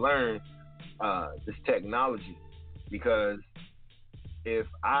understand and learn this technology, because if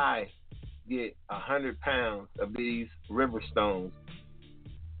I get 100 pounds of these river stones,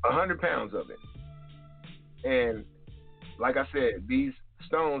 100 pounds of it, and like I said, these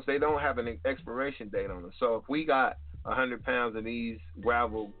stones, they don't have an expiration date on them. So if we got 100 pounds of these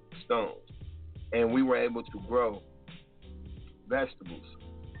gravel stones and we were able to grow vegetables,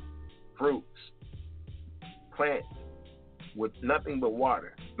 fruits, plants with nothing but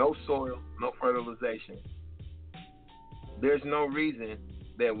water, no soil, no fertilization, there's no reason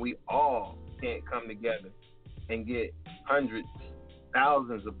that we all can't come together and get hundreds,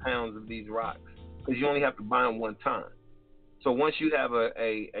 thousands of pounds of these rocks, because you only have to buy them one time. So once you have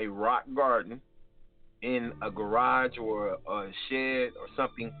a rock garden in a garage or a shed or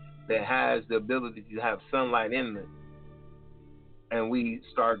something that has the ability to have sunlight in it, and we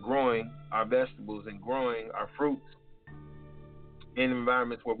start growing our vegetables and growing our fruits in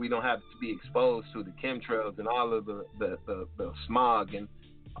environments where we don't have to be exposed to the chemtrails and all of the smog and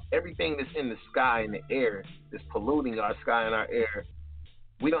everything that's in the sky and the air that's polluting our sky and our air,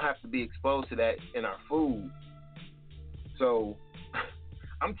 we don't have to be exposed to that in our food. So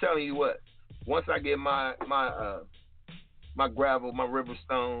I'm telling you what, once I get my gravel, my river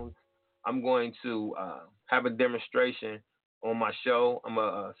stones, I'm going to have a demonstration on my show. I'm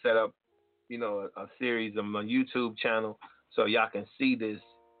gonna set up, a series on my YouTube channel so y'all can see this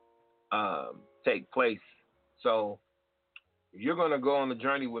take place. So you're gonna go on the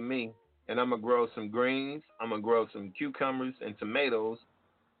journey with me, and I'm gonna grow some greens. I'm gonna grow some cucumbers and tomatoes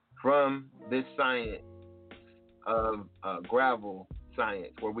from this science of gravel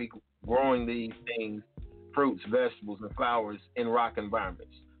science, where we growing these things, fruits, vegetables, and flowers in rock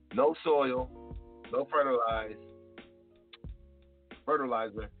environments. No soil, no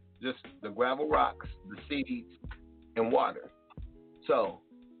fertilizer, just the gravel rocks, the seeds, and water. So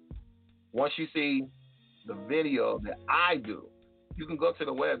once you see the video that I do, you can go to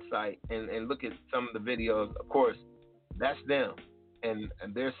the website and look at some of the videos. Of course, that's them. And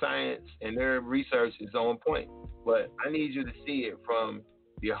their science and their research is on point. But I need you to see it from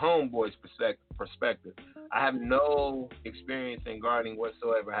your homeboy's perspective. I have no experience in gardening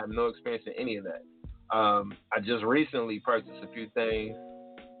whatsoever. I have no experience in any of that. I just recently purchased a few things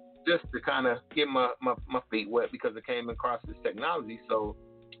just to kind of get my feet wet because I came across this technology. So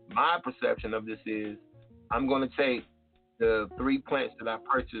my perception of this is I'm going to take the 3 plants that I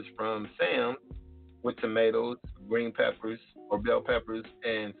purchased from Sam with tomatoes, green peppers or bell peppers,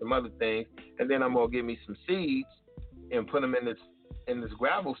 and some other things, and then I'm gonna get me some seeds and put them in this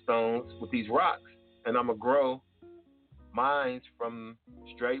gravel stones with these rocks, and I'm gonna grow mines from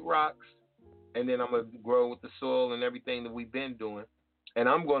straight rocks, and then I'm gonna grow with the soil and everything that we've been doing, and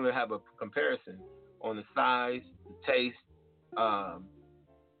I'm gonna have a comparison on the size, the taste,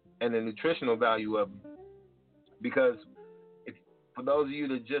 and the nutritional value of them, because for those of you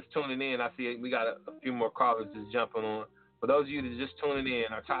that just tuning in, I see we got a few more callers just jumping on. For those of you that just tuning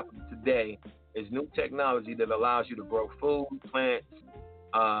in, our topic today is new technology that allows you to grow food, plants,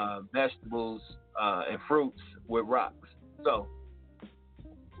 vegetables, and fruits with rocks. So,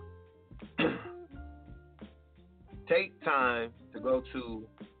 take time to go to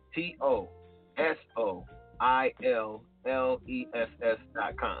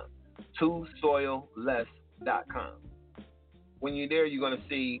TOSOILLESS.com, twosoilless.com. When you're there, you're going to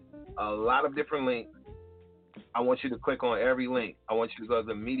see a lot of different links. I want you to click on every link. I want you to go to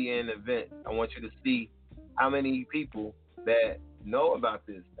the media and events. I want you to see how many people that know about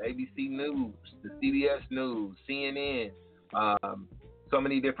this. ABC News, the CBS News, CNN, so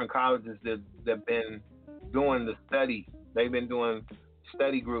many different colleges that have been doing the study. They've been doing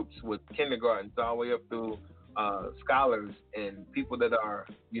study groups with kindergartens all the way up through scholars and people that are,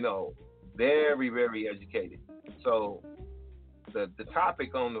 very, very educated. So the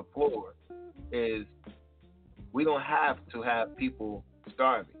topic on the floor is we don't have to have people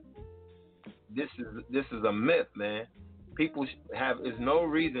starving. This is a myth, man. People there's no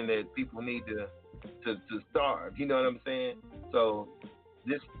reason that people need to starve. You know what I'm saying? So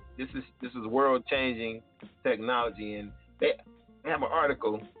this is world changing technology, and they have an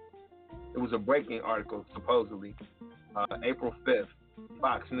article. It was a breaking article, supposedly, April 5th,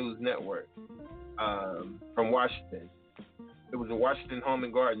 Fox News Network, from Washington. It was a Washington Home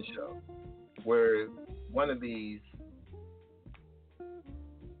and Garden show where one of these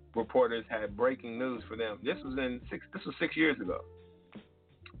reporters had breaking news for them. This was 6 years ago.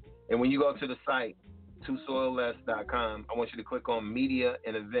 And when you go to the site, twosoilless.com, I want you to click on media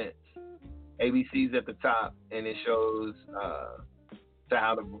and events. ABC's at the top, and it shows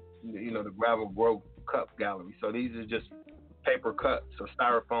how the gravel grow cup gallery. So these are just paper cups or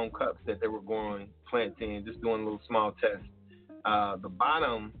styrofoam cups that they were growing plants in, just doing a little small test. The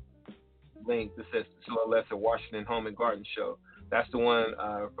bottom link that says Twosoilless at Washington Home and Garden Show. That's the one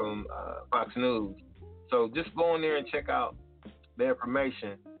from Fox News. So just go in there and check out the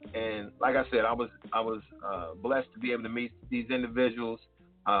information. And like I said, I was blessed to be able to meet these individuals.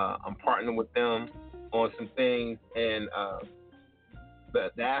 I'm partnering with them on some things, and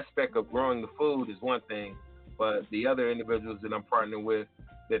the aspect of growing the food is one thing, but the other individuals that I'm partnering with,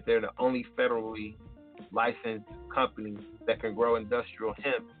 that they're the only federally licensed company that can grow industrial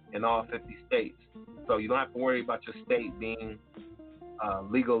hemp in all 50 states. So you don't have to worry about your state being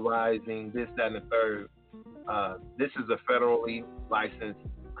legalizing this, that, and the third. This is a federally licensed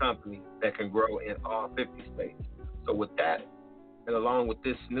company that can grow in all 50 states. So with that, and along with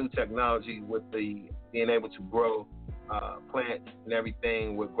this new technology, with the being able to grow plants and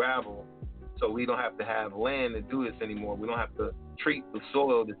everything with gravel, so we don't have to have land to do this anymore. We don't have to treat the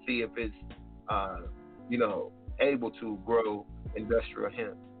soil to see if it's able to grow industrial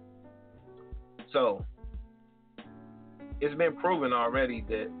hemp. So it's been proven already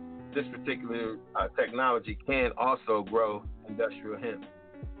that this particular technology can also grow industrial hemp.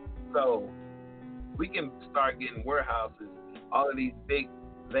 So we can start getting warehouses, all of these big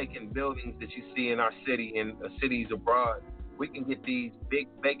vacant buildings that you see in our city and cities abroad. We can get these big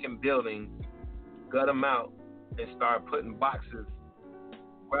vacant buildings, gut them out, and start putting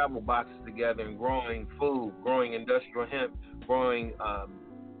gravel boxes together and growing food, growing industrial hemp, growing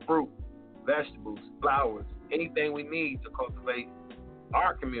fruit, vegetables, flowers, anything we need to cultivate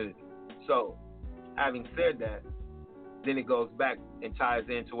our community. So, having said that, then it goes back and ties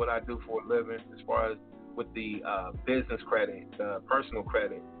into what I do for a living as far as with the business credit, the personal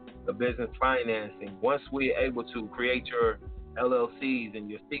credit, the business financing. Once we're able to create your LLCs and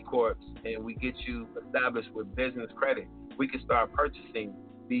your C Corps and we get you established with business credit, we can start purchasing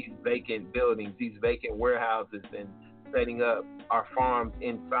these vacant buildings, these vacant warehouses, and setting up our farms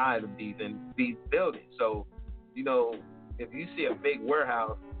inside of these buildings. So, if you see a big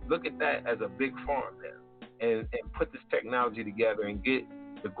warehouse, look at that as a big farm there, and put this technology together and get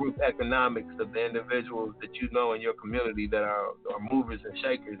the group economics of the individuals that you know in your community that are movers and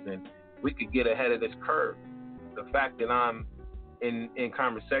shakers, and we could get ahead of this curve. The fact that I'm in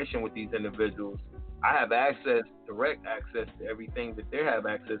conversation with these individuals, I have direct access to everything that they have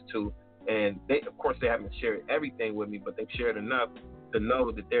access to, and of course they haven't shared everything with me, but they've shared enough to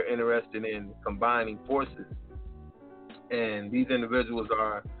know that they're interested in combining forces. And these individuals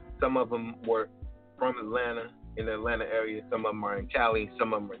some of them were from Atlanta, in the Atlanta area, some of them are in Cali,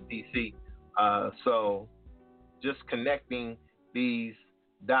 some of them are in DC. So just connecting these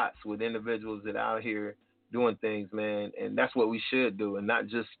dots with individuals that are out here doing things, man, and that's what we should do, and not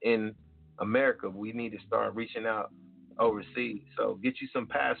just in America. We need to start reaching out overseas. So get you some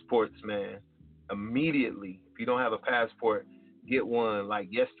passports, man, immediately. If you don't have a passport, get one like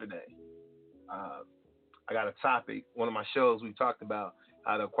yesterday. I got a topic, one of my shows, we talked about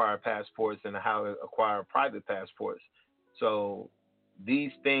how to acquire passports and how to acquire private passports. So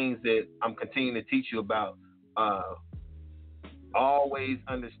these things that I'm continuing to teach you about, always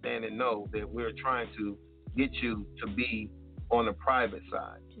understand and know that we're trying to get you to be on the private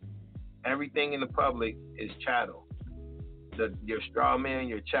side. Everything in the public is chattel. Your straw man,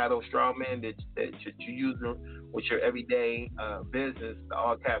 your chattel straw man that you use with your everyday business, the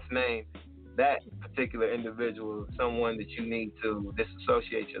all caps name, that particular individual is someone that you need to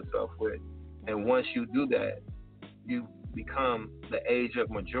disassociate yourself with. And once you do that, you become the age of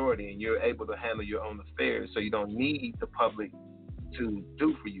majority and you're able to handle your own affairs. So you don't need the public to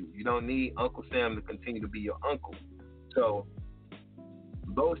do for you. You don't need Uncle Sam to continue to be your uncle. So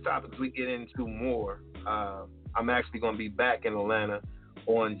those topics we get into more. I'm actually going to be back in Atlanta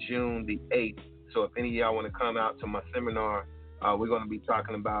on June the 8th. So if any of y'all want to come out to my seminar, we're going to be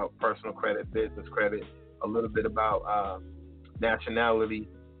talking about personal credit, business credit, a little bit about nationality,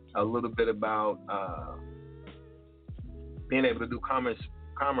 a little bit about being able to do commerce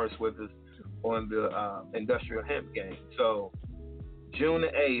with us on the industrial hemp game. So June the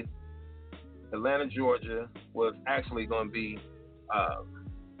 8th, Atlanta, Georgia was actually going to be,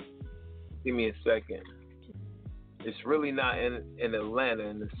 give me a second. It's really not in Atlanta,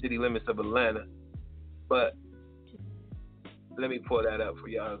 in the city limits of Atlanta, but let me pull that up for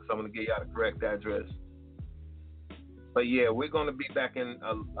y'all. So I'm going to give y'all the correct address. But yeah, we're going to be back in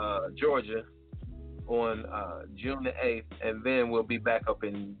Georgia on June the 8th, and then we'll be back up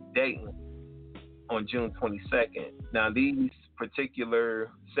in Dayton on June 22nd. Now, these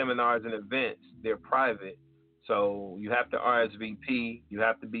particular seminars and events, they're private, so you have to RSVP, you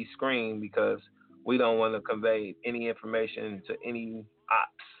have to be screened because we don't want to convey any information to any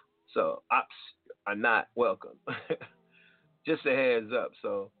ops. So ops are not welcome. Just a heads up.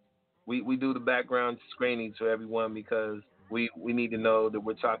 So we do the background screening to everyone because we need to know that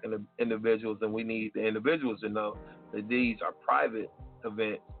we're talking to individuals, and we need the individuals to know that these are private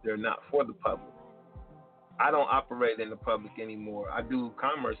events. They're not for the public. I don't operate in the public anymore. I do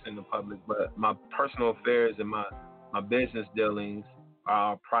commerce in the public, but my personal affairs and my business dealings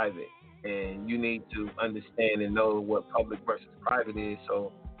are private. And you need to understand and know what public versus private is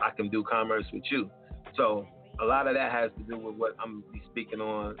so I can do commerce with you. So a lot of that has to do with what I'm going to be speaking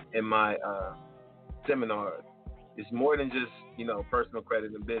on in my seminars. It's more than just, personal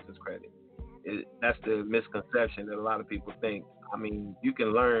credit and business credit. That's the misconception that a lot of people think. I mean, you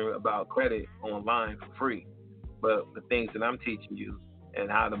can learn about credit online for free, but the things that I'm teaching you and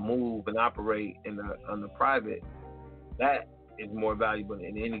how to move and operate on the private, that is more valuable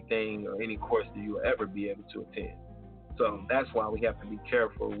than anything or any course that you will ever be able to attend. So that's why we have to be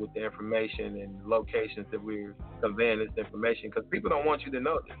careful with the information and locations that we're conveying this information, because people don't want you to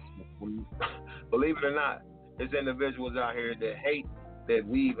know this. Believe it or not, there's individuals out here that hate that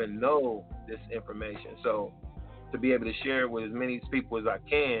we even know this information. So to be able to share it with as many people as I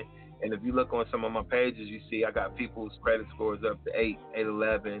can, and if you look on some of my pages, you see I got people's credit scores up to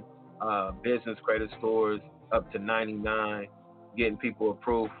 811, business credit scores up to 99, getting people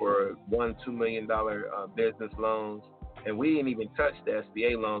approved for $1-2 million business loans. And we didn't even touch the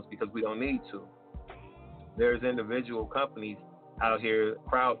SBA loans because we don't need to. There's individual companies out here,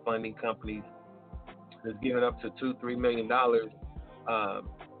 crowdfunding companies, that's giving up to $2-3 million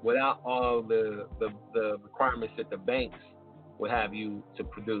without all the requirements that the banks would have you to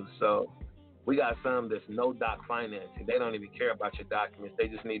produce. So we got some that's no doc financing. They don't even care about your documents. They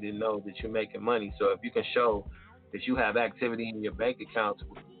just need to know that you're making money. So if you can show that you have activity in your bank accounts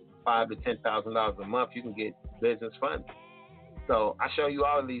with $5,000 to $10,000 a month, you can get business funding. So I show you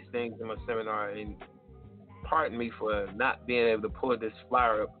all of these things in my seminar, and pardon me for not being able to pull this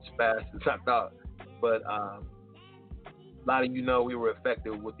flyer up as fast as I thought. But a lot of you know we were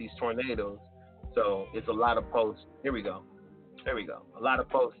affected with these tornadoes. So it's a lot of posts. Here we go. A lot of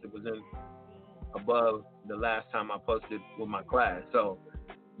posts that was in above the last time I posted with my class. So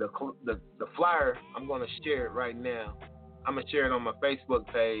the flyer, I'm going to share it right now. I'm going to share it on my Facebook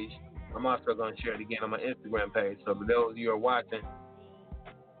page. I'm also going to share it again on my Instagram page. So for those of you who are watching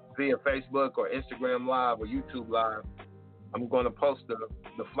via Facebook or Instagram Live or YouTube Live, I'm going to post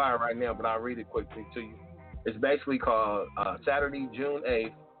the flyer right now, but I'll read it quickly to you. It's basically called Saturday, June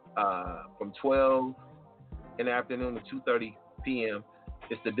 8th, from 12 in the afternoon to 2:30 p.m.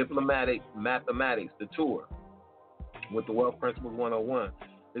 It's the Diplomatic Mathematics, the tour, with the Wealth Principles 101.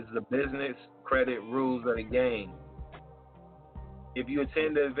 This is the business credit rules of the game. If you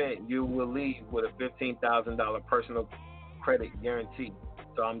attend the event, you will leave with a $15,000 personal credit guarantee.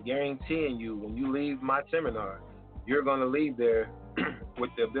 So I'm guaranteeing you, when you leave my seminar, you're going to leave there with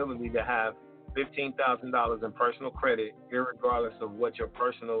the ability to have $15,000 in personal credit, irregardless of what your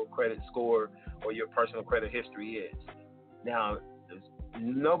personal credit score or your personal credit history is. Now, there's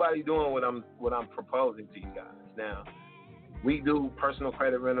nobody doing what I'm proposing to you guys. Now, we do personal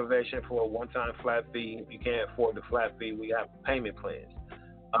credit renovation for a one-time flat fee. If you can't afford the flat fee, we have payment plans.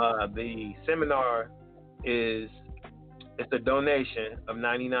 The seminar it's a donation of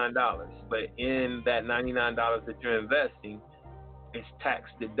 $99, but in that $99 that you're investing, it's tax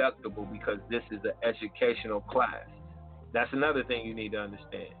deductible because this is an educational class. That's another thing you need to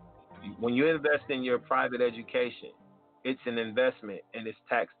understand. When you invest in your private education, it's an investment and it's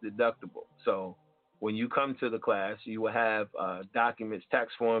tax deductible. So when you come to the class, you will have documents,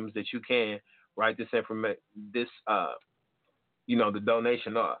 tax forms that you can write this information, the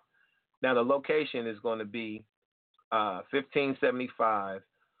donation off. Now the location is going to be 1575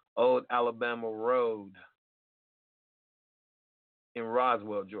 Old Alabama Road in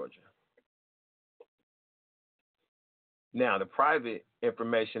Roswell, Georgia. Now, the private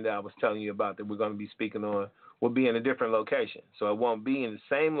information that I was telling you about that we're going to be speaking on will be in a different location. So it won't be in the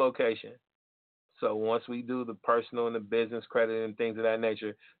same location. So once we do the personal and the business credit and things of that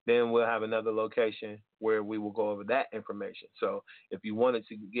nature, then we'll have another location where we will go over that information. So if you wanted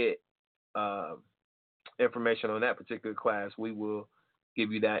to get information on that particular class, we will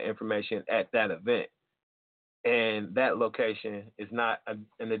give you that information at that event. And that location is not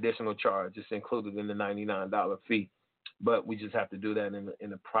an additional charge. It's included in the $99 fee. But we just have to do that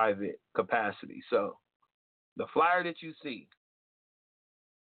in a private capacity. So the flyer that you see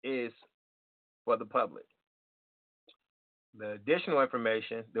is for the public. The additional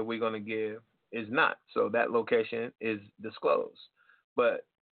information that we're going to give is not. So that location is disclosed. But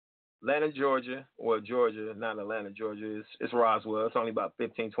Atlanta, Georgia, or Georgia, not Atlanta, Georgia, it's Roswell. It's only about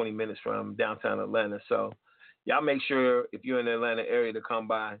 15, 20 minutes from downtown Atlanta. So y'all make sure if you're in the Atlanta area to come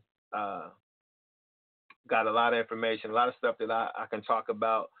by. Got a lot of information, a lot of stuff that I can talk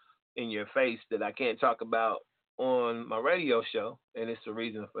about in your face that I can't talk about on my radio show, and it's the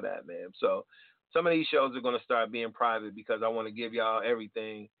reason for that, man. So some of these shows are going to start being private because I want to give y'all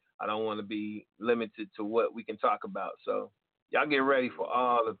everything. I don't want to be limited to what we can talk about. So y'all get ready for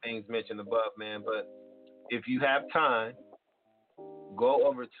all the things mentioned above, man. But if you have time, go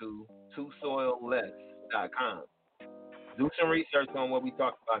over to twosoilless.com. Do some research on what we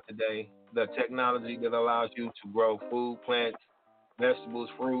talked about today. The technology that allows you to grow food, plants, vegetables,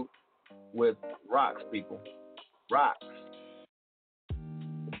 fruit with rocks, people. Rocks.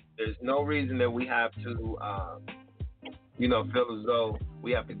 There's no reason that we have to, feel as though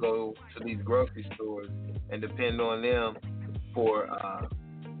we have to go to these grocery stores and depend on them for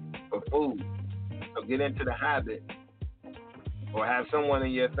food. So get into the habit or have someone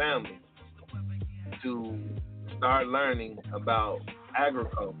in your family to start learning about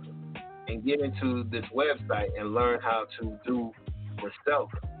agriculture. And get into this website and learn how to do yourself.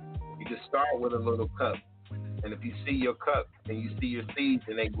 You just start with a little cup. And if you see your cup and you see your seeds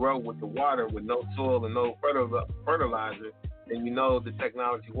and they grow with the water with no soil and no fertilizer, then you know the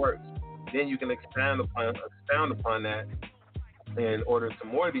technology works. Then you can expound upon that and order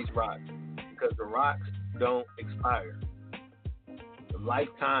some more of these rocks because the rocks don't expire. The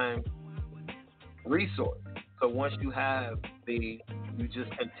lifetime resource. So once you have you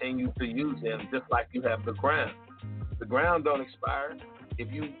just continue to use them just like you have the ground. The ground don't expire.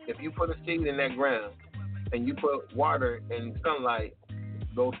 If you put a seed in that ground and you put water and sunlight,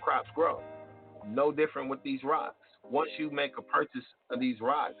 those crops grow. No different with these rocks. Once you make a purchase of these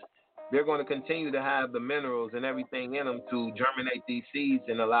rocks, they're going to continue to have the minerals and everything in them to germinate these seeds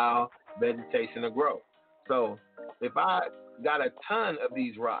and allow vegetation to grow. So if I got a ton of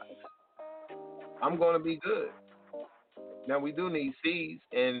these rocks, I'm going to be good. Now we do need seeds,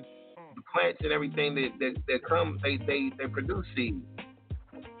 and the plants and everything that come, they produce seeds.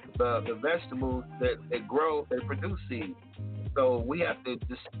 The vegetables that grow, they produce seeds. So we have to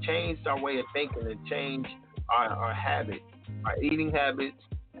just change our way of thinking and change our habits, our eating habits,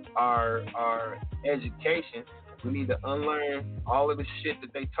 our education. We need to unlearn all of the shit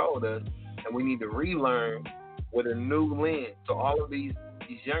that they told us, and we need to relearn with a new lens. So all of these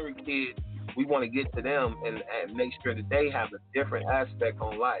younger kids, we want to get to them and make sure that they have a different aspect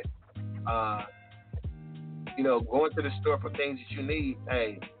on life. Going to the store for things that you need,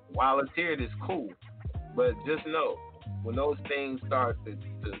 hey, while it's here, it's cool. But just know, when those things start to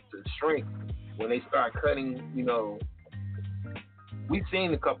shrink, when they start cutting, we've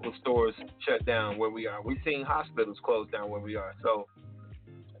seen a couple of stores shut down where we are. We've seen hospitals close down where we are. So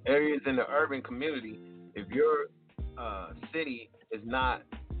areas in the urban community, if your city is not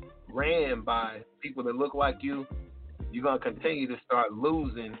ran by people that look like you, you're going to continue to start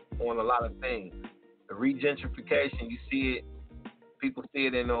losing on a lot of things. The regentrification, you see it. People see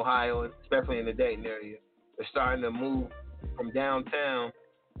it in Ohio, especially in the Dayton area. They're starting to move from downtown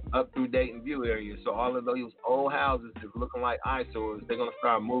up through Dayton View area. So all of those old houses that are looking like eyesores, they're going to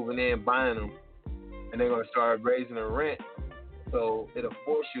start moving in, buying them, and they're going to start raising the rent. So it'll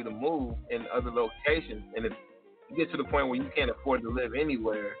force you to move in other locations. And if you get to the point where you can't afford to live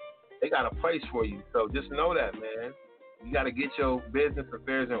anywhere, they got a place for you. So just know that, man. You got to get your business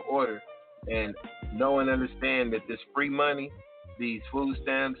affairs in order and know and understand that this free money, these food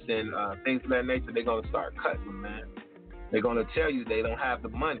stamps and things of that nature, they're going to start cutting them, man. They're going to tell you they don't have the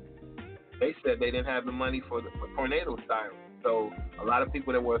money. They said they didn't have the money for tornado sirens. So a lot of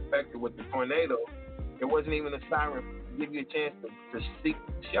people that were affected with the tornado, there wasn't even a siren to give you a chance to seek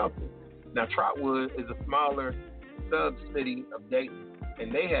shelter. Now, Trotwood is a smaller sub-city of Dayton,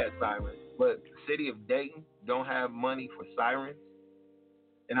 and they had sirens, but the city of Dayton don't have money for sirens.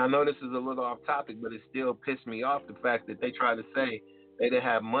 And I know this is a little off topic, but it still pissed me off, the fact that they tried to say they didn't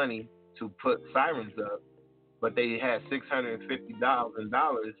have money to put sirens up, but they had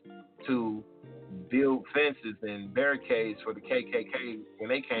 $650,000 to build fences and barricades for the KKK when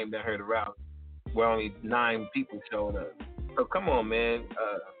they came down here to rally, where only 9 people showed up. So come on, man.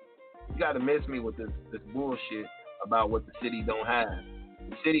 You got to miss me with this bullshit about what the city don't have.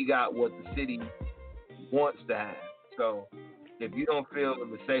 The city got what the city wants to have. So if you don't feel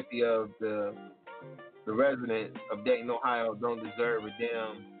the safety of the residents of Dayton, Ohio don't deserve a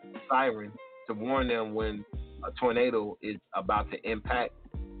damn siren to warn them when a tornado is about to impact,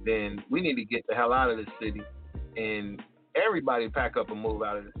 then we need to get the hell out of this city and everybody pack up and move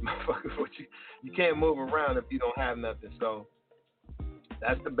out of this motherfucker. You can't move around if you don't have nothing. So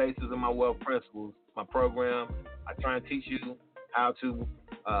that's the basis of my wealth principles, my program. I try and teach you how to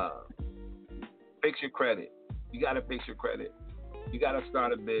fix your credit. You got to fix your credit. You got to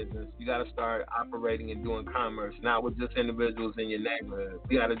start a business. You got to start operating and doing commerce, not with just individuals in your neighborhood.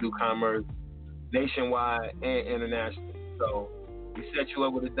 You got to do commerce nationwide and internationally. So we set you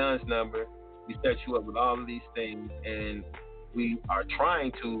up with a DUNS number. We set you up with all of these things, and we are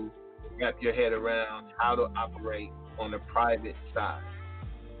trying to wrap your head around how to operate on the private side.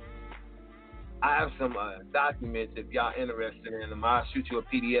 I have some documents if y'all interested in them. I'll shoot you a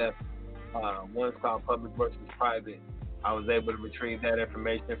PDF. One's called Public versus Private. I was able to retrieve that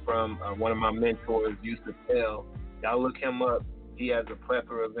information from one of my mentors, Yusuf L. Y'all look him up. He has a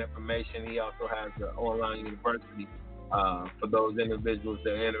plethora of information. He also has an online university for those individuals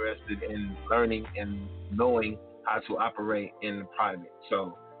that are interested in learning and knowing how to operate in the private.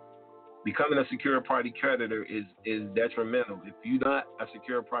 So becoming a secure party creditor is detrimental. If you're not a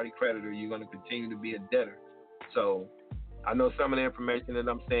secure party creditor, you're going to continue to be a debtor. So I know some of the information that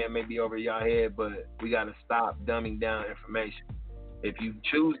I'm saying may be over y'all head, but we got to stop dumbing down information. If you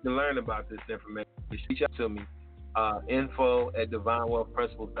choose to learn about this information, reach out to me,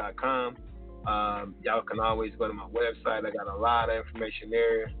 info@divinewealthprinciples.com. Y'all can always go to my website. I got a lot of information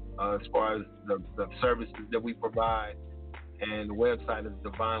there as far as the services that we provide, and the website is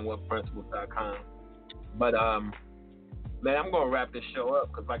divinewealthprinciples.com. But man, I'm gonna wrap this show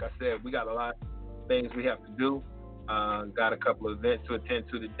up because, like I said, we got a lot of things we have to do. Got a couple of events to attend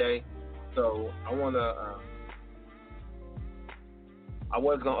to today, so I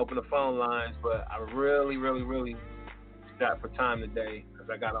was gonna open the phone lines, but I really got for time today because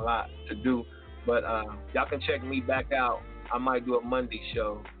I got a lot to do. But y'all can check me back out. I might do a Monday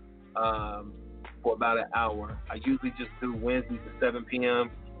show for about an hour. I usually just do Wednesdays at 7 p.m.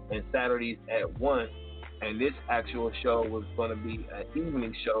 and Saturdays at 1. And this actual show was going to be an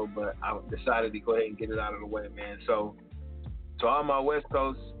evening show, but I decided to go ahead and get it out of the way, man. So to all my West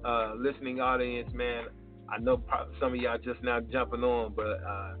Coast listening audience, man, I know some of y'all just now jumping on, but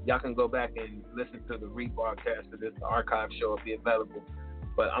y'all can go back and listen to the rebroadcast of this. The archive show will be available.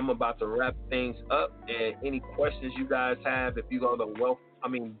 But I'm about to wrap things up. And any questions you guys have, if you go to go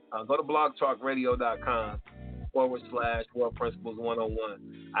to blogtalkradio.com/Wealth Principles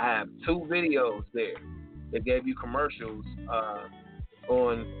 101. I have 2 videos there that gave you commercials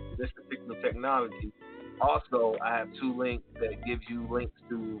on this particular technology. Also, I have 2 links that give you links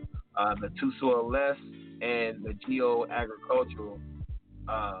to the Two Soil Less and the Geo-Agricultural.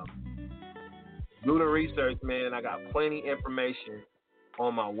 Do the research, man. I got plenty information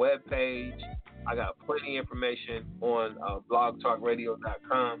on my webpage. I got plenty of information on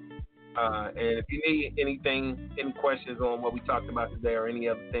blogtalkradio.com. And if you need anything, any questions on what we talked about today or any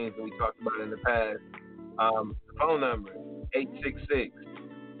other things that we talked about in the past, the phone number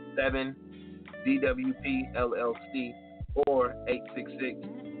 866-7-DWP-LLC or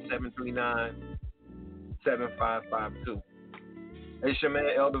 866-739-7552. It's your man,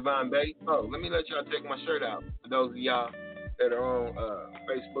 El Divine Bay. Oh, let me let y'all take my shirt out. For those of y'all that are on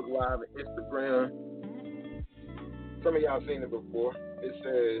Facebook Live and Instagram, some of y'all seen it before. It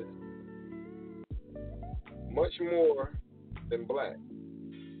says, much more than black.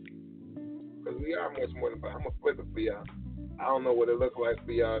 Because we are much more than black. I'm going to flip it for y'all. I don't know what it looks like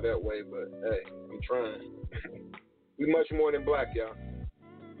for y'all that way, but hey, I'm trying. We much more than black, y'all.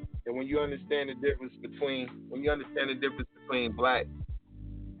 And when you understand the difference between black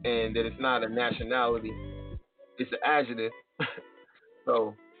and that it's not a nationality, it's an adjective.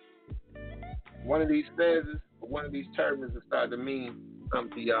 So one of these fezzes, one of these turbans will start to mean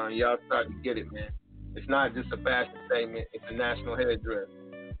something to y'all, and y'all start to get it, man. It's not just a fashion statement, it's a national headdress.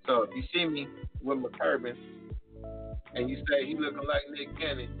 So if you see me with my turban and you say he looking like Nick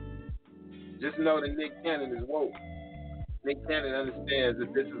Cannon, just know that Nick Cannon is woke. Nick Cannon understands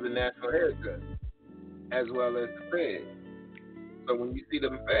that this is a national headdress as well as the fez. So when you see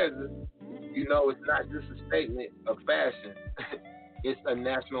them fezzes, you know it's not just a statement of fashion. It's a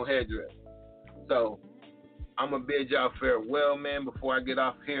national headdress. So I'm going to bid y'all farewell, man. Before I get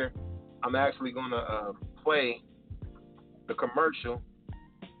off here, I'm actually going to play the commercial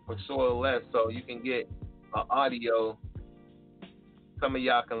for Soil Less so you can get an audio. Some of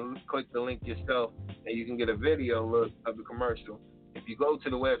y'all can click the link yourself and you can get a video look of the commercial. If you go to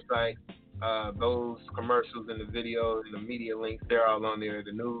the website, those commercials and the videos and the media links, they're all on there,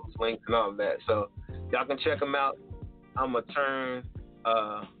 the news links and all of that. So y'all can check them out. I'm going to turn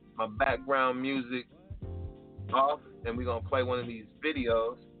my background music off and we're going to play one of these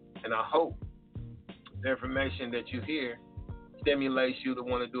videos. And I hope the information that you hear stimulates you to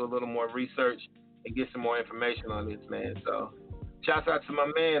want to do a little more research and get some more information on this, man. So shouts out to my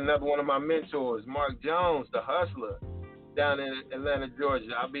man, another one of my mentors, Mark Jones, the hustler, down in Atlanta,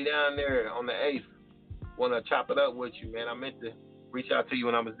 Georgia. I'll be down there on the 8th. Want to chop it up with you, man. I meant to reach out to you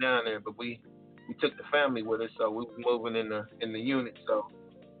when I was down there, but we took the family with us, so we were moving in the unit, so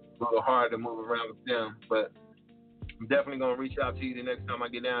it's a little hard to move around with them. But I'm definitely going to reach out to you the next time I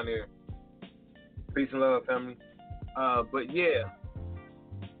get down there. Peace and love, family. But yeah,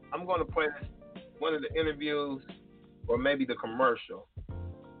 I'm going to play one of the interviews or maybe the commercial.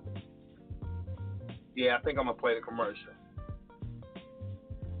 Yeah, I think I'm going to play the commercial.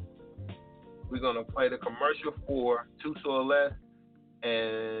 We're going to play the commercial for Two Soil Less,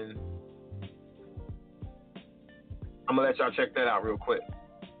 and I'm going to let y'all check that out real quick.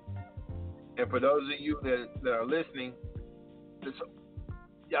 And for those of you that are listening,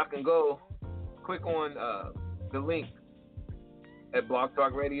 y'all can go click on the link at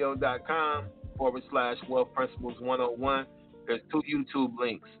blogtalkradio.com/Wealth Principles 101. There's 2 YouTube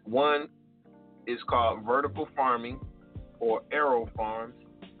links. One is called Vertical Farming or Arrow Farms.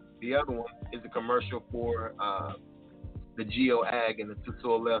 The other one is a commercial for the Geo Ag and the Two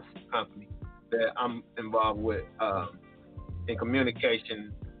Soil Less company that I'm involved with in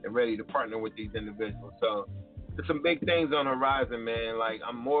communication and ready to partner with these individuals. So there's some big things on the horizon, man. Like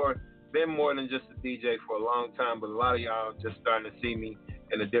I'm been more than just a DJ for a long time, but a lot of y'all just starting to see me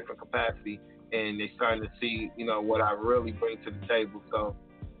in a different capacity, and they starting to see, what I really bring to the table. So,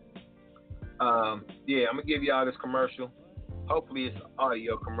 yeah, I'm gonna give y'all this commercial. Hopefully, it's an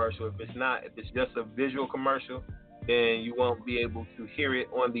audio commercial. If it's not, if it's just a visual commercial, then you won't be able to hear it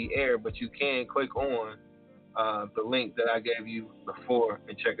on the air. But you can click on the link that I gave you before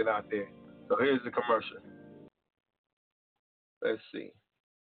and check it out there. So here's the commercial. Let's see.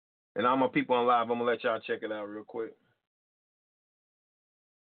 And all my people on live, I'm going to let y'all check it out real quick.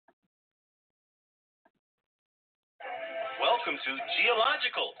 Welcome to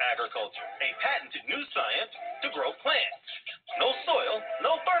Geological Agriculture, a patented new science to grow plants. No soil,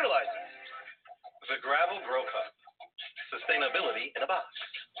 no fertilizer. Fertilizers. The Gravel Grow Cup. Sustainability in a box.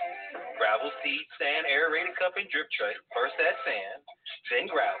 Gravel seed, sand, aerated cup, and drip tray. First add sand,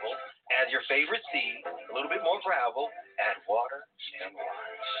 then gravel. Add your favorite seed, a little bit more gravel, add water, and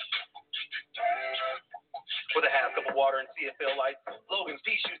watch. With a half cup of water and CFL lights, Logan's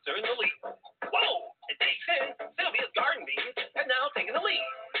pea shoots are in the lead. Whoa! At day 10, Sylvia's garden beans have now taken the lead.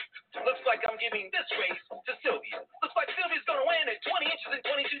 Looks like I'm giving this race to Sylvia. Looks like Sylvia's going to win at 20 inches in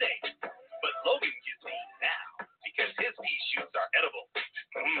 22 days. But Logan gives me now because his pea shoots are edible.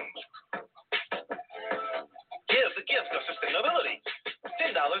 Give the gift of sustainability.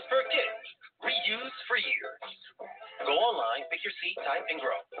 $10 per kit. Reuse for years. Go online, pick your seed type, and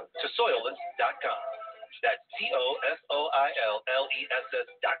grow to Soilless.com. That's TOSOILLESS.com.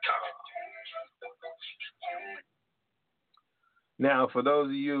 Now, for those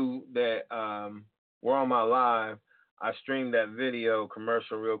of you that were on my live, I streamed that video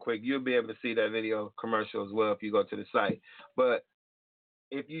commercial real quick. You'll be able to see that video commercial as well if you go to the site. But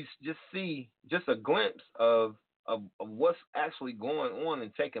if you just see just a glimpse of what's actually going on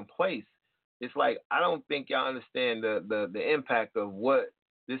and taking place, it's like I don't think y'all understand the impact of what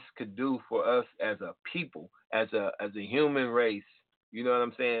this could do for us as a people, as a human race. You know what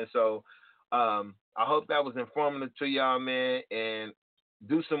I'm saying? So I hope that was informative to y'all, man. And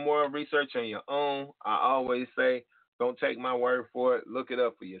do some more research on your own. I always say, don't take my word for it. Look it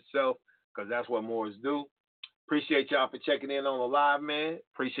up for yourself, because that's what Moors do. Appreciate y'all for checking in on the live, man.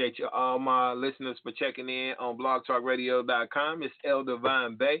 Appreciate you, all my listeners, for checking in on blogtalkradio.com. It's El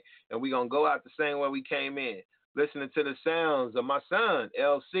Divine Bay, and we're going to go out the same way we came in, listening to the sounds of my son,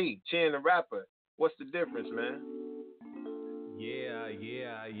 LC, Chin the Rapper. What's the difference, man? Yeah.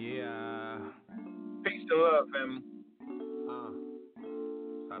 Peace to love, family.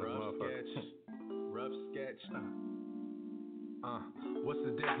 Rough sketch. What's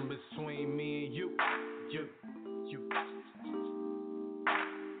the difference between me and you?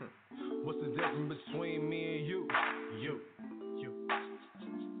 What's the difference between me and you?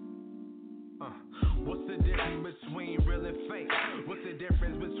 What's the difference between real and fake? What's the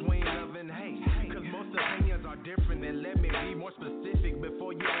difference between love and hate? Cause most opinions are different, and let me be more specific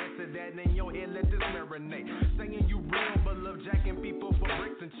before you answer that in your head, let this marinate. Saying you real but love jacking people for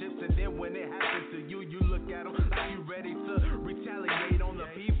bricks and chips, and then when it happens to you, you look at them like you ready to retaliate on the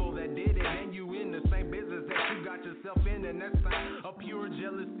people that did it, and you in the same business that you got yourself in, and that's sign of pure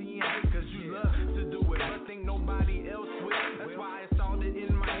jealousy and hate, cause you love to do it but think nobody else will. That's why I started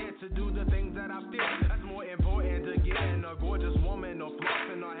in my head to do the things that I feel. That's more important to getting a gorgeous woman or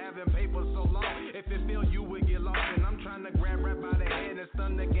flossing or having paper so long. If it feels you would get lost, and I'm trying to grab right by the head and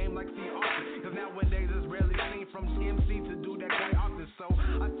stun the game like C. Austin. Cause nowadays it's rarely seen from MC to do that quite often. So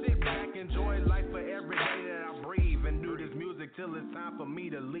I sit back, enjoy life for every day that I breathe, and do this music till it's time for me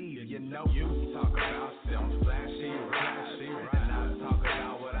to leave. You know, you talk about some flashy, and I talk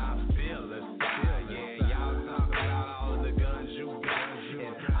about what I feel inside. Yeah, y'all talk about all the guns you got,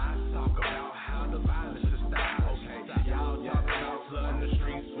 and I talk about how the violence is stopped. Okay, y'all talk about flooding the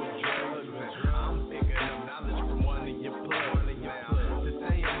streets with drugs, and I'm picking up knowledge from one of your plugs. To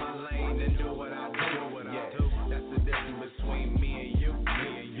stay in my lane and do what I do. That's the difference between me and you.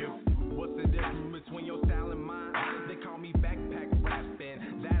 What's the difference between your style and mine? They call me backpack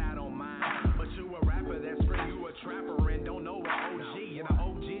rapping, that I don't mind. But you a rapper that scream you a trapper and don't know an OG. And the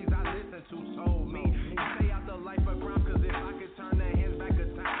OGs I listen to told me, stay out the life of crime, cause if I could turn their hands back to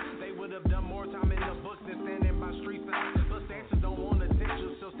time, they would have done more time in the books than standing by street signs. But stances don't want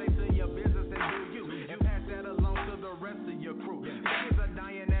attention, so stay to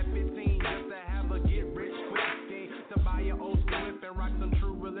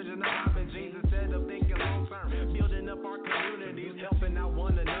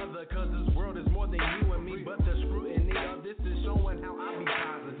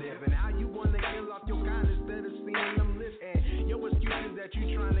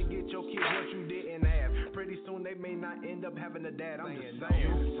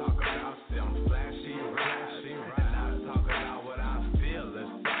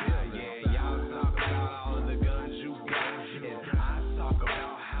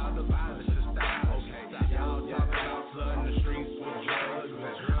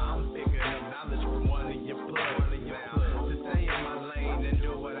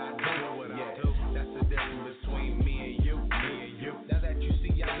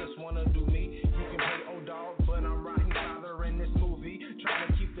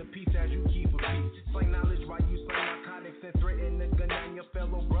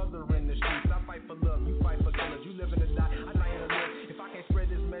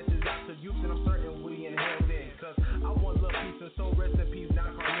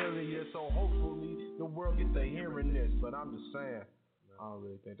I'm just saying, I don't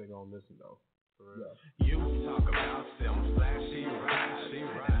really think they're gonna listen though. For real. You talk about some flashy rides,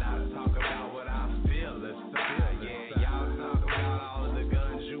 and I talk about what I feel inside. Yeah, y'all talk about all of the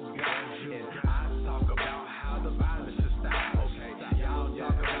guns you got, and I talk about how the violence is stopped. Okay, y'all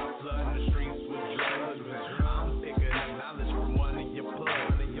talk about flooding the streets with drugs, and I'm picking up knowledge from one of your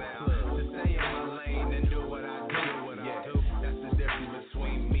plugs. Now, to stay in my lane and do what I do, that's the difference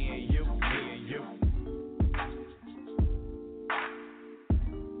between me and you.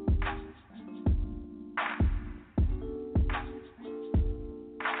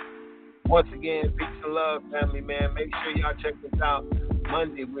 Once again, peace and love, family, man. Make sure y'all check this out.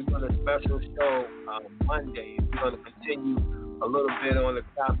 Monday, we're doing a special show. Monday, we're going to continue a little bit on the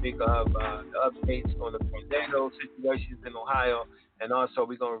topic of the updates on the tornado situations in Ohio. And also,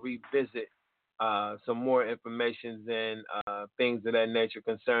 we're going to revisit some more information and things of that nature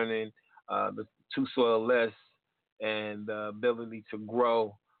concerning the two soil less and the ability to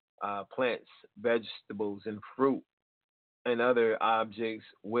grow plants, vegetables, and fruit and other objects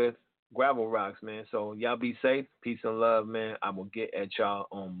with gravel rocks, man. So y'all be safe. Peace and love, man. I will get at y'all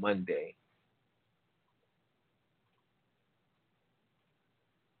on Monday.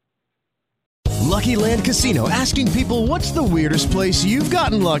 Lucky Land Casino, asking people, what's the weirdest place you've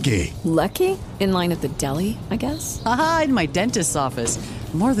gotten lucky? Lucky? In line at the deli, I guess? Aha, in my dentist's office.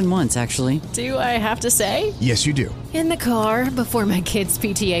 More than once, actually. Do I have to say? Yes, you do. In the car before my kids'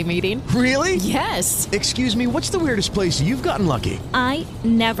 PTA meeting. Really? Yes. Excuse me, what's the weirdest place you've gotten lucky? I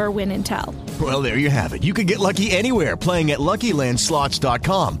never win and tell. Well, there you have it. You can get lucky anywhere, playing at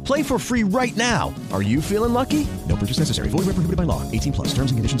LuckyLandSlots.com. Play for free right now. Are you feeling lucky? No purchase necessary. Void where prohibited by law. 18+.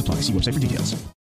 Terms and conditions apply. See website for details.